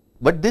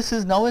 but this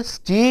is now a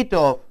state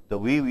of, the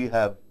way we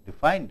have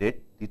defined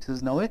it, this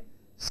is now a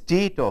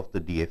state of the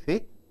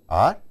DFA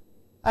R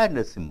and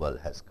a symbol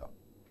has come.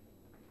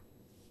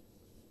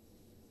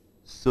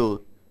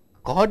 So,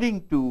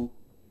 according to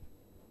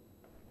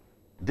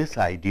this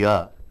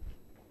idea,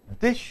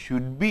 this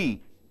should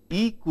be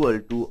equal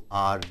to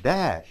R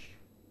dash,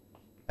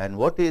 and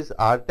what is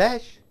R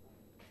dash?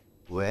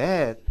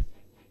 Where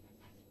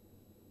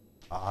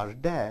R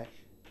dash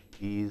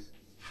is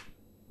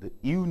the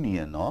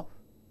union of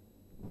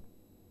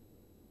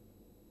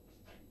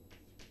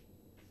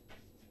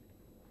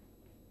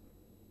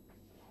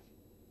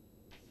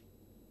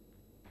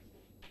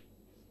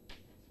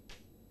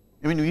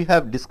we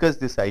have discussed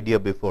this idea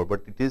before,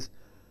 but it is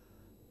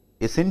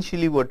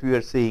essentially what we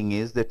are saying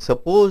is that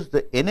suppose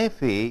the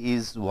NFA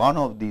is one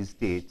of these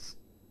states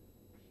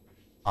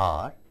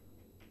R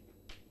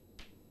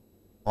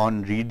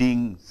on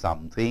reading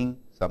something,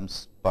 some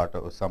part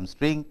of some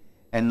string,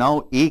 and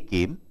now A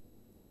came,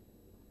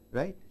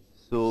 right.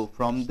 So,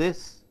 from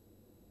this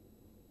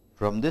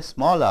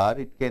small r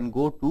it can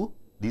go to,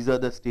 these are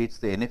the states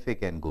the NFA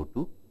can go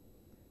to.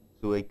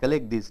 So, I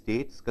collect these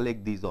states,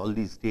 collect these all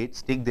these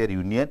states, take their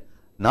union.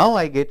 Now,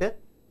 I get a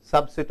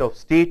subset of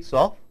states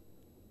of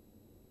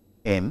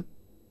M,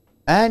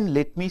 and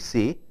let me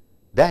say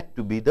that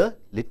to be the,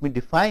 let me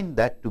define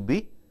that to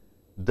be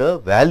the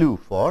value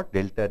for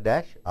delta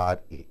dash R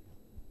A.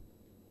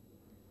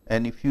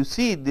 And if you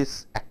see,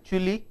 this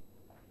actually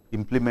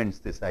implements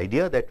this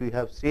idea that we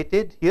have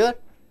stated here.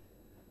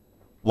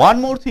 One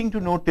more thing to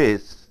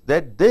notice,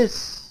 that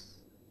this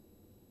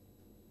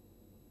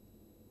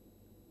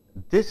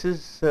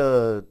is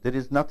there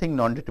is nothing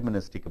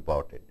non-deterministic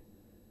about it.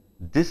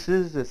 This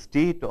is a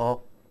state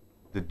of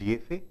the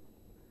DFA.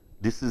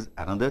 This is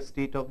another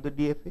state of the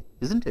DFA,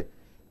 isn't it?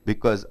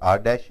 Because R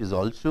dash is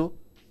also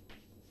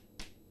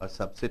a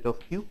subset of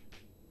Q.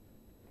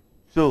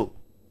 So,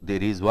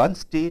 there is one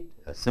state,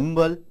 a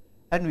symbol,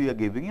 and we are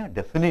giving a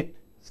definite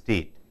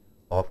state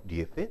of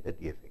DFA that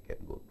DFA can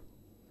go to.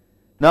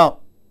 Now,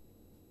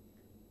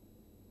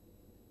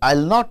 I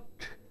will not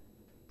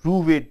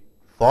prove it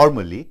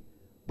formally,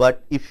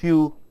 but if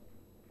you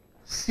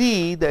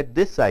see that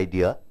this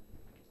idea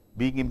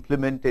being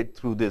implemented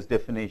through this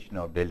definition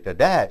of delta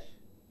dash,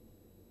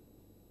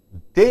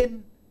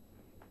 then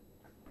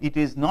it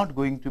is not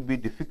going to be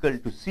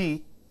difficult to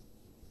see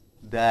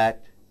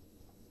that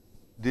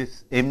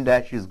this M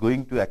dash is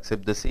going to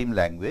accept the same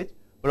language,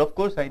 but of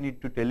course, I need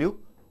to tell you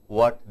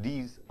what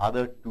these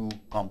other two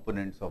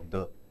components of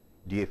the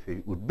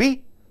DFA would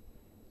be.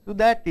 So,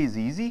 that is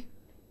easy.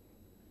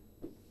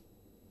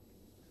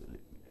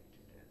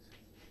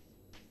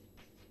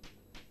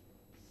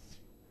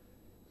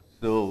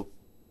 So,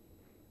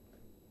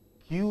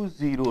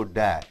 Q0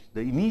 dash,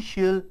 the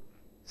initial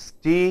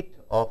state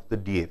of the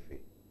DFA,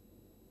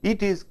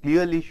 it is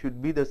clearly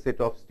should be the set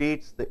of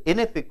states the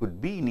NFA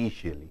could be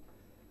initially,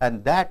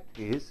 and that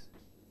is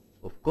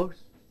of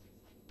course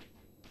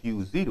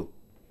Q0.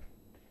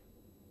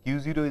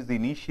 Q0 is the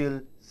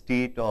initial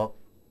state of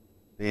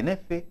the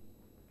NFA,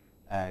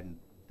 and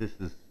this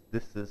is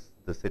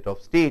the set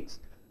of states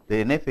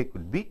the NFA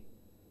could be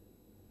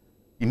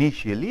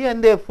initially,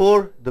 and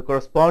therefore the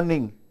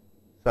corresponding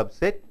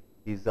subset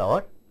is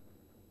our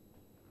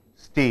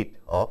state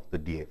of the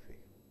DFA.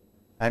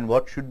 And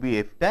what should be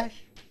F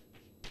dash?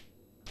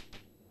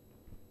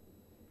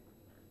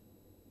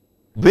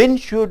 When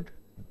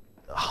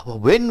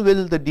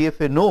will the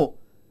DFA know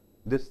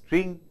the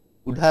string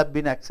would have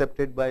been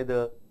accepted by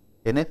the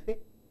NFA?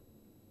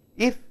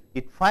 If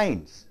it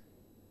finds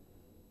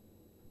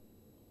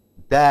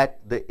that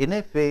the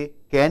NFA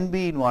can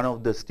be in one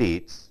of the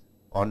states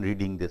on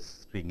reading this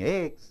string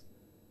X,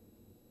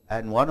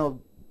 and one of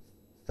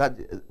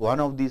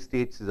these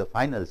states is a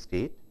final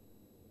state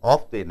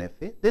of the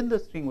NFA, then the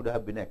string would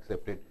have been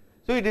accepted.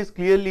 So it is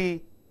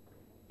clearly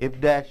F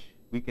dash,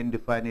 we can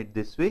define it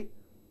this way,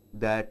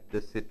 that the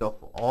set of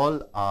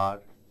all R.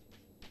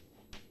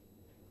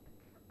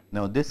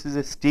 Now this is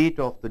a state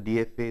of the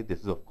DFA, this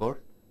is of course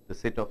the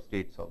set of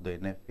states of the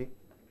NFA,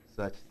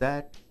 such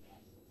that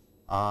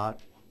R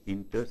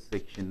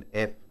intersection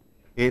F,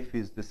 F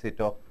is the set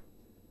of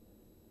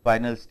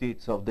final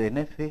states of the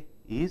NFA,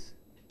 is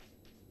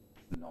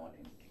non-empty.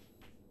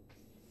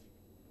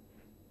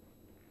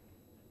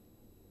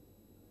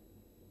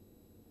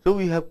 So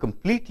we have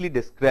completely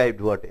described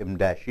what M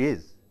dash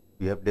is.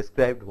 We have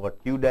described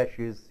what Q dash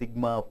is,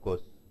 sigma of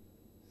course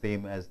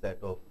same as that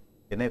of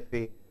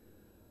NFA,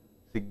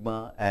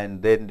 sigma,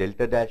 and then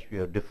delta dash we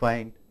have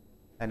defined,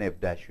 and F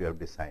dash we have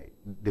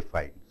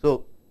defined.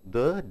 So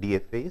the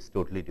DFA is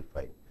totally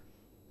defined.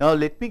 Now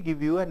let me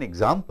give you an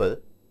example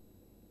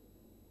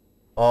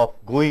of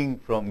going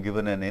from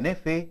given an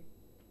NFA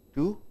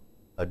to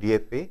a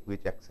DFA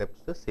which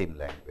accepts the same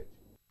language.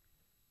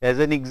 As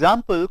an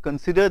example,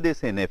 consider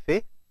this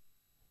NFA,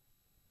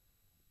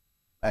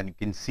 and you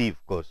can see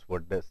of course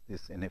what does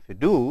this NFA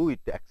do. It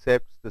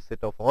accepts the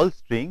set of all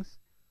strings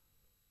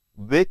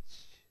which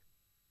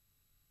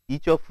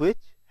each of which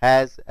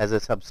has as a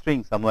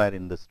substring somewhere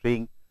in the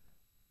string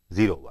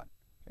 0, 1,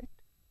 right.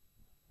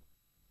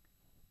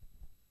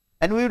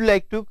 And we would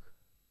like to,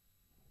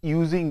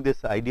 using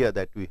this idea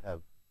that we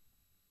have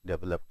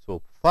developed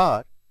so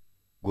far,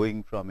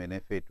 going from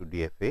NFA to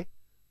DFA,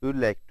 we would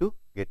like to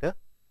get a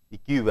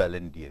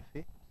equivalent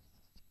DFA.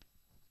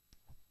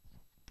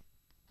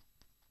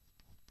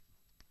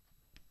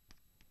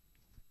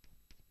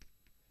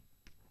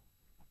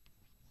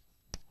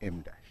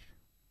 M dash.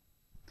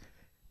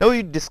 Now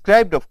we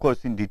described of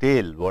course in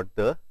detail what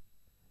the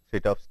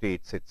set of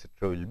states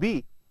etc. will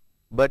be,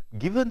 but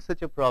given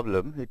such a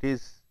problem, it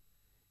is,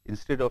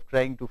 instead of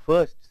trying to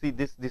first see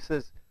this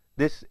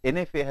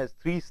NFA has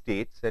 3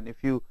 states, and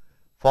if you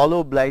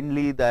follow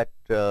blindly that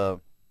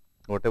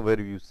whatever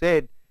you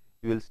said,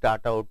 you will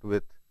start out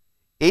with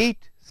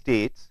 8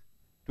 states,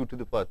 2 to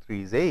the power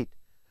 3 is 8.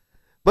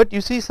 But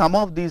you see some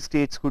of these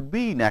states could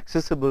be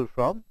inaccessible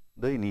from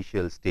the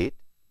initial state.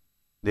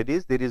 That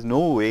is, there is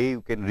no way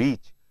you can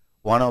reach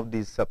one of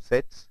these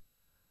subsets.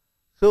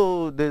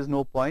 So there is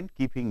no point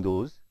keeping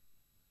those.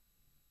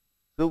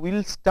 So we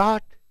will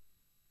start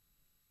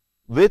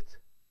with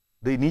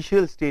the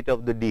initial state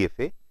of the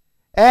DFA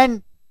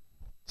and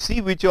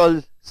see which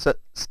all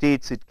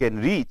states it can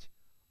reach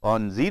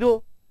on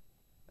 0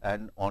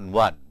 and on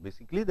 1,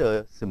 basically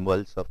the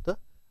symbols of the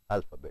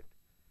alphabet.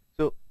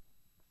 So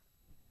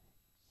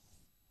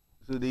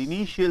the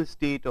initial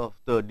state of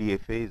the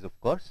DFA is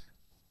of course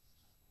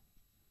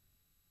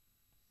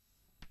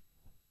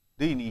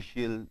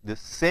the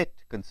set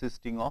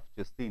consisting of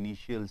just the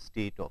initial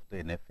state of the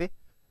NFA,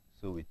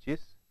 so which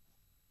is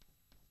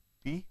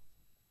P,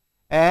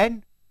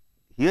 and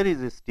here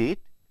is a state,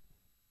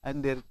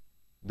 and there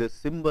the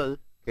symbol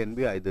can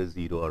be either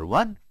 0 or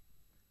 1.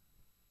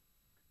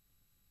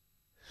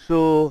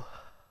 So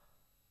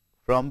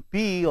from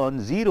P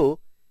on 0,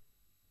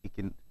 you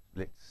can,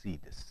 let's see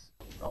this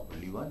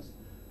properly once.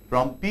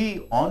 From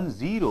P on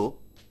 0,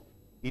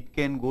 it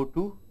can go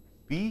to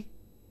P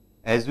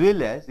as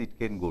well as it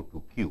can go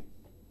to Q,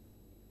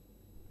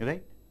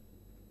 right.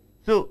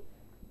 So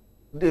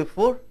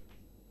therefore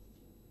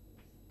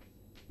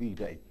we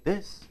write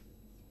this,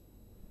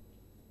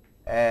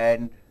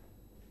 and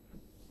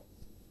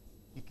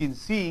you can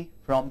see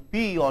from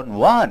P on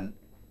 1,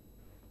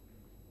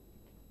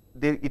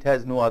 there it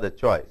has no other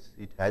choice,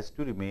 it has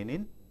to remain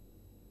in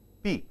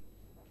P.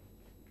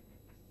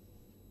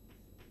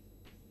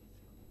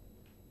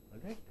 All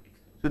right.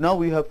 So now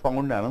we have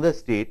found another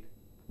state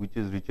which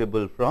is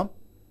reachable from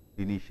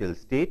the initial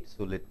state.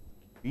 So let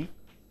P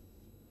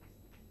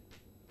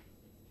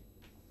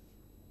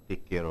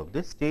take care of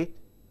this state.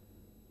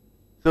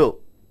 So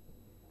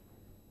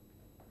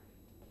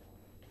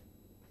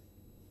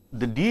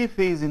the DFA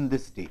is in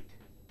this state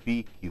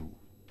PQ,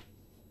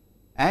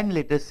 and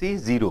let us say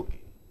 0K.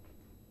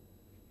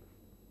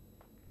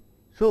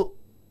 So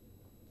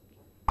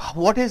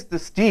what is the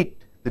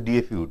state the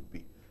DFA would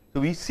be? So,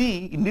 we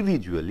see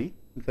individually,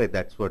 in fact,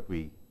 that is what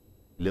we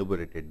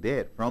elaborated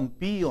there. From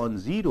P on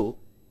 0,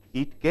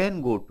 it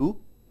can go to,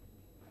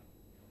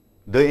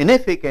 the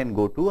NFA can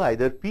go to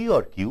either P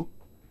or Q,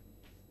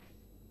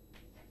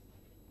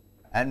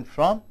 and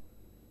from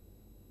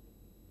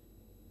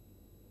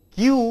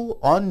Q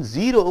on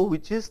 0,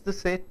 which is the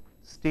set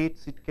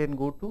states it can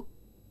go to,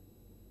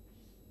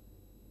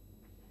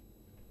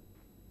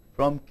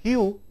 from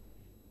Q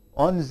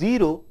on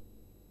 0,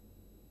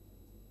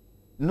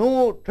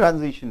 no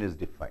transition is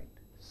defined.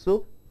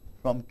 So,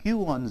 from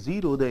Q on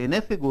 0, the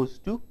NFA goes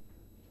to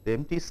the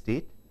empty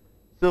state.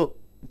 So,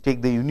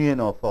 take the union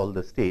of all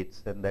the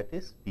states, and that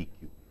is PQ.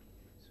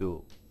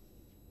 So,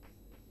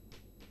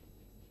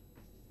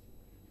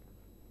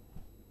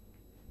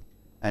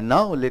 and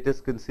now let us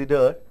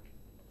consider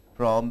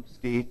from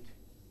state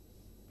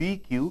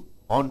PQ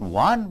on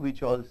 1,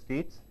 which all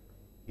states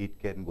it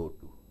can go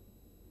to.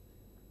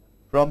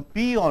 From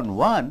P on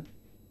 1,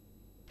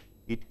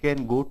 it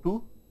can go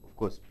to, of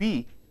course,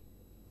 P.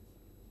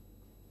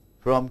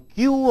 From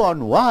Q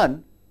on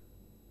 1,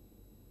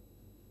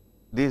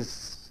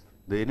 this,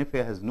 the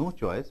NFA has no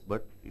choice,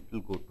 but it will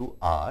go to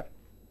R.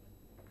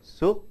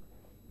 So,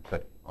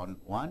 sorry, on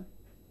 1,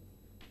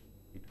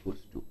 it goes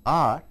to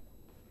R.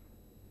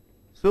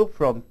 So,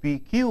 from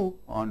PQ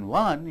on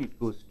 1, it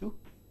goes to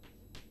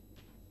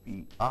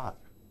PR.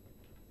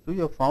 So,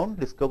 you have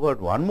discovered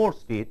one more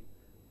state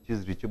which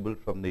is reachable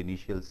from the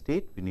initial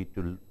state. We need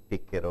to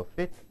take care of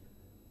it.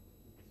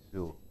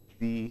 So,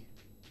 PR,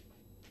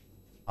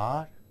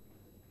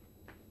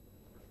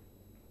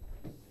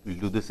 we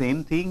will do the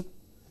same thing.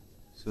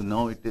 So,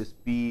 now it is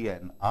P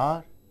and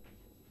R,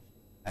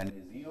 and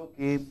a 0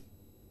 came.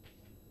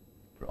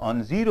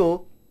 On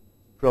 0,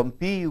 from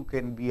P you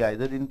can be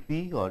either in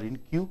P or in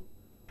Q.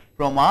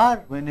 From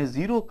R, when a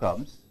 0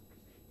 comes,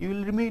 you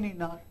will remain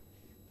in R,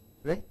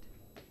 right.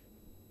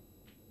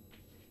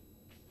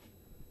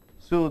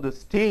 So, the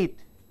state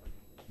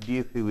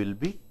DFA will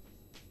be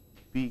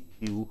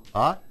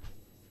PQR,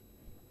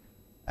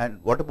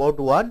 and what about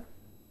 1?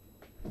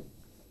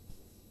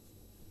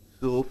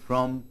 So,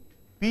 from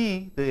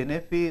P, the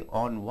NFA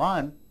on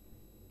 1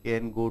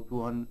 can go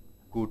to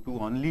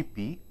only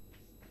P,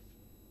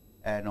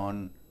 and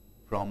on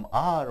from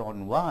R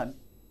on 1,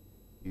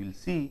 you will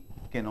see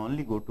it can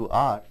only go to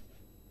R.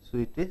 So,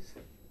 it is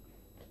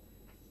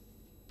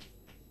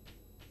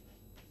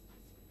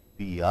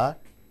PR.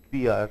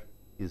 PR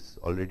is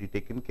already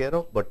taken care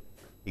of, but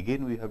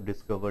again we have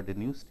discovered a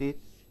new state,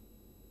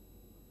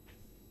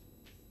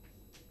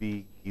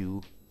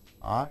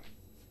 PQR.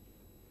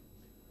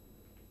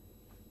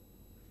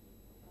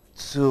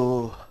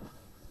 So,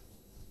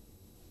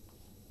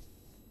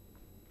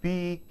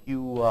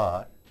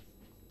 PQR,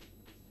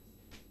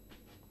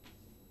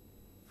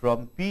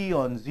 from P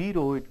on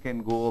 0, it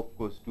can go, of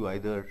course, to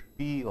either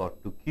P or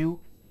to Q.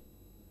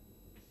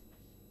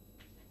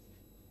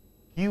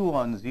 Q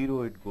on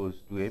 0, it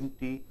goes to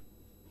empty.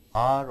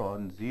 R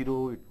on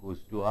 0, it goes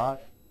to R.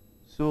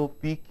 So,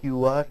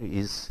 PQR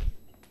is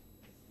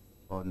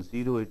on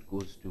 0, it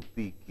goes to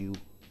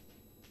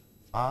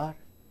PQR.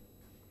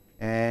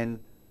 And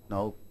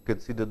now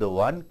consider the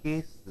 1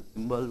 case, the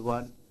symbol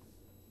 1.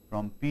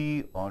 From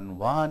P on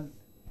 1,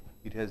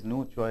 it has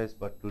no choice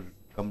but to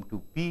come to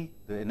P,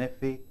 the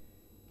NFA.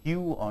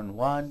 Q on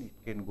 1,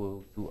 it can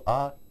go to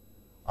R.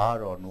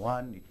 R on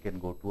 1, it can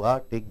go to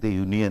R. Take the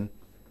union.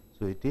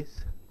 So, it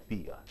is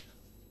PR.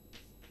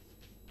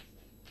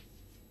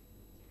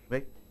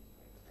 Right.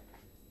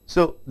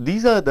 So,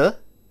 these are the,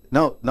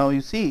 now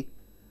you see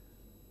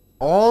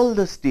all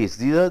the states,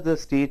 these are the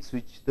states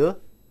which the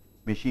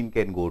machine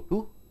can go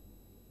to,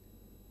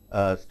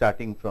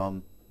 starting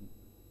from,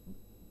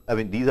 I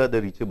mean, these are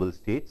the reachable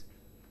states,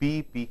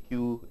 P,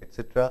 PQ,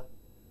 etc.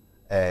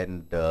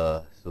 And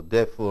so,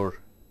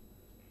 therefore,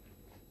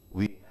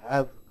 we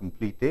have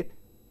completed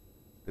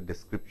the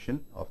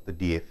description of the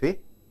DFA.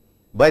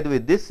 By the way,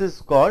 this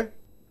is called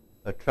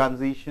a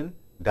transition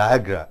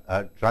diagram,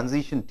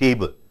 transition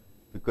table,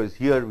 because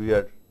here we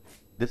are,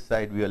 this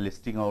side we are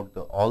listing out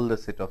all the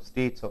set of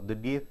states of the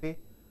DFA,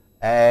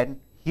 and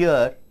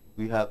here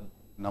we have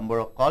number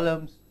of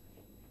columns,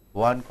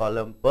 one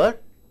column per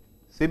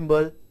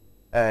symbol,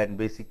 and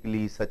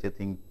basically such a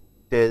thing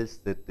tells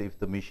that if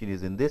the machine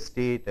is in this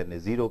state and a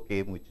 0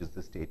 came, which is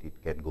the state it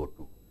can go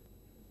to.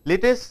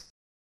 Let us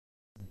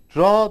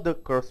draw the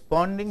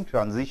corresponding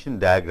transition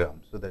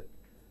diagram, so that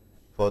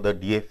for the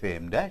DFA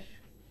M dash,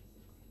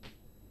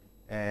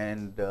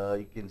 and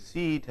you can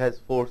see it has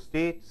 4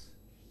 states.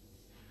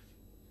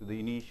 So, the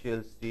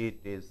initial state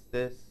is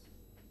this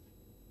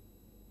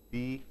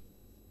P,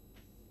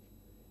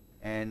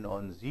 and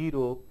on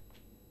 0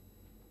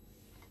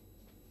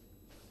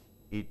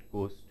 it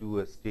goes to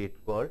a state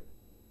called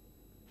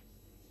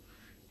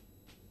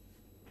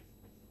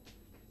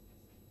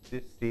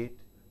this state,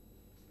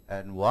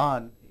 and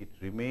 1 it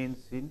remains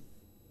in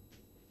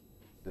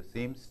the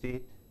same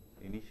state,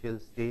 initial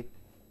state.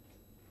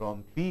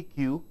 From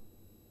PQ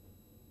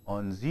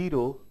on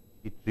 0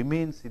 it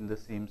remains in the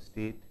same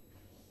state,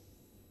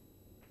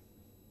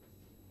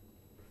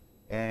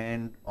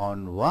 and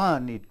on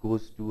 1 it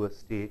goes to a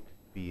state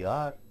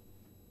PR.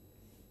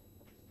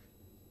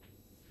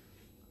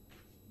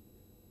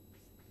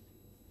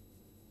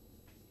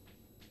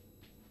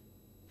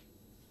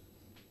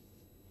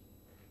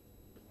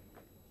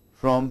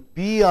 From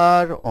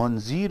PR on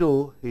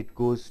 0 it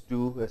goes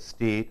to a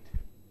state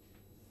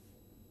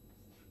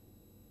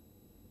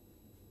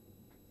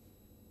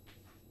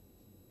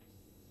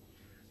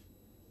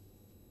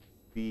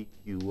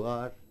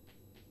PQR,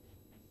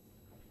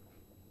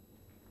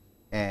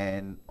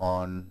 and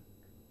on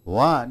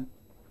 1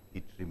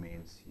 it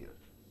remains here.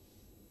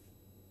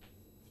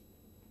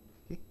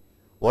 Okay.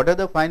 What are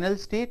the final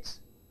states?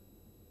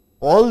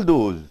 All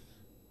those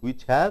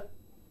which have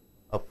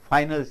a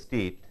final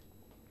state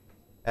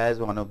as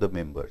one of the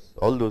members,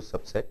 all those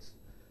subsets.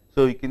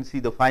 So, you can see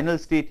the final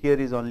state here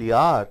is only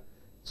R.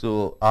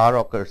 So, R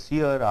occurs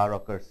here, R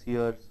occurs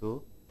here.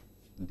 So,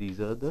 these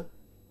are the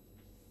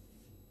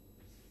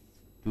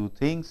two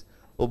things.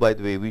 Oh, by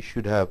the way, we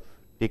should have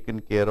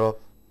taken care of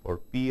for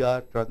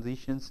PR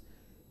transitions,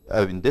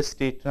 in this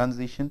state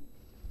transition.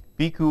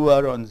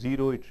 PQR on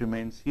 0 it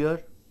remains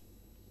here,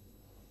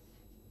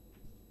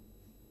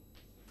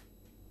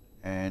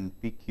 and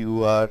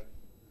PQR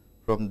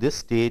from this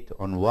state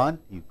on 1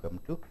 you come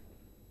to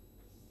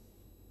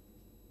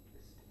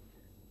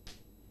this.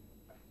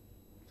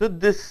 So,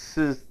 this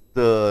is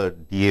the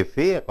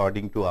DFA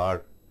according to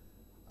our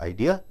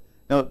idea.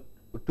 Now,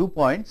 2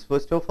 points.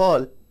 First of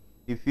all,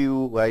 if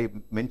you, I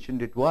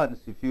mentioned it once,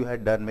 if you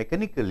had done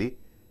mechanically,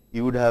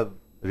 you would have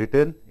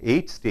written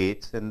 8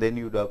 states and then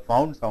you would have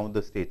found some of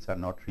the states are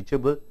not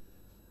reachable.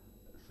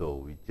 So,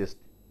 we just,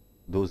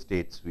 those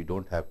states we do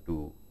not have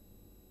to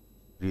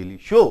really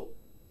show.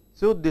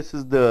 So, this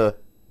is the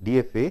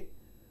DFA.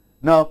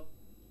 Now,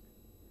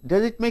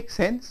 does it make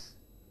sense?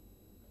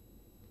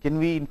 Can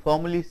we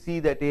informally see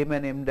that M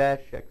and M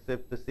dash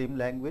accept the same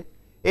language?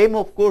 M,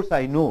 of course,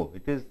 I know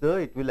it is the,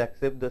 it will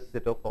accept the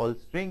set of all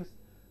strings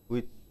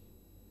which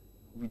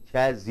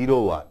has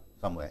 0 1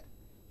 somewhere.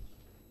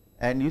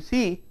 And you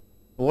see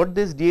what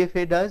this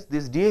DFA does?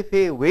 This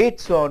DFA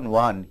waits on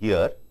 1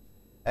 here,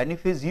 and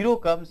if a 0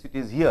 comes, it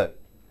is here.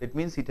 It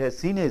means it has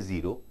seen a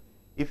 0.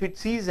 If it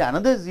sees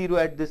another 0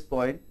 at this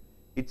point,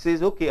 it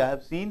says, okay, I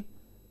have seen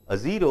a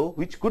 0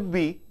 which could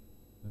be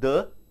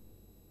the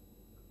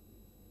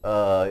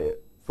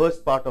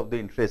first part of the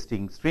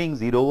interesting string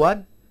 0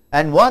 1,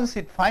 and once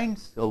it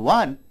finds a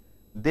 1,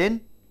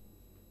 then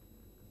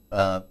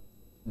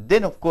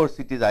of course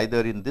it is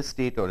either in this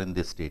state or in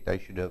this state. I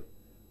should have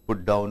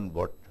put down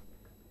what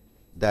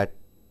that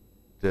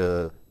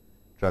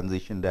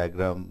transition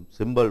diagram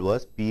symbol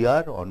was.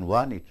 PR on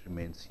 1 it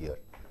remains here.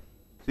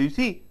 So, you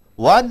see,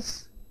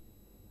 once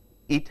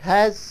it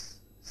has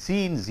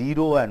seen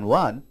 0 and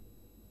 1,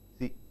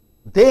 see,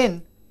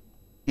 then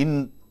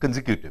in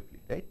consecutively,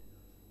 right.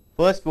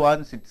 First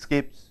once it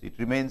skips, it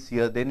remains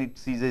here, then it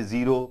sees a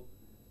 0,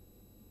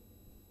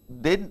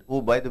 then,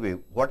 oh, by the way,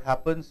 what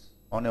happens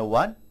on a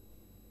 1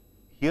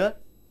 here?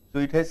 So,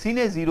 it has seen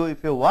a 0,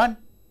 if a 1,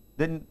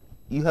 then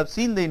you have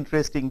seen the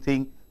interesting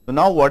thing. So,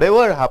 now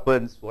whatever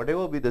happens,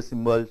 whatever be the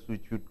symbols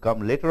which should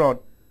come later on,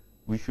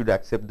 we should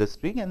accept the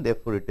string, and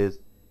therefore, it is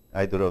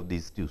either of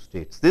these two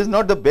states. This is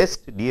not the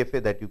best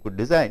DFA that you could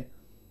design,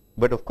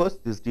 but of course,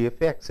 this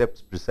DFA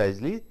accepts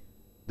precisely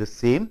the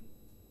same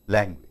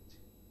language,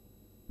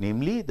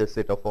 namely the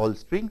set of all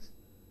strings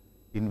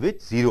in which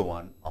 0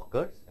 1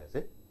 occurs as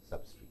a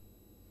substring.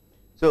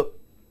 So,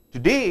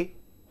 today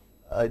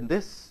in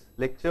this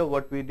lecture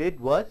what we did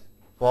was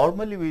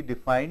formally we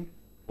defined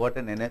what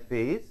an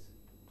NFA is,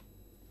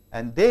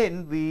 and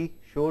then we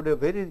showed a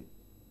very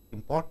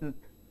important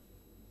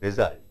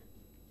result,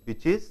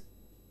 which is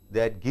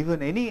that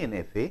given any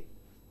NFA,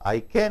 I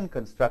can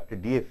construct a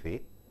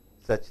DFA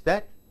such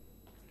that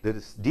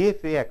this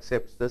DFA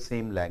accepts the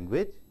same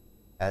language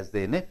as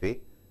the NFA.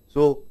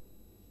 So,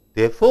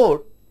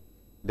 therefore,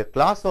 the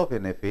class of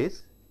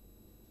NFAs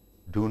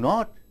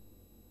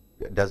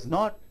does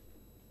not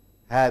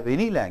have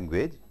any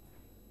language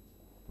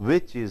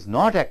which is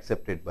not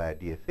accepted by a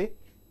DFA.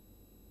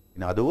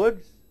 In other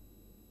words,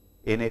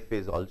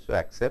 NFAs also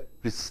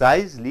accept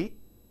precisely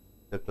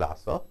the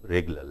class of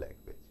regular language.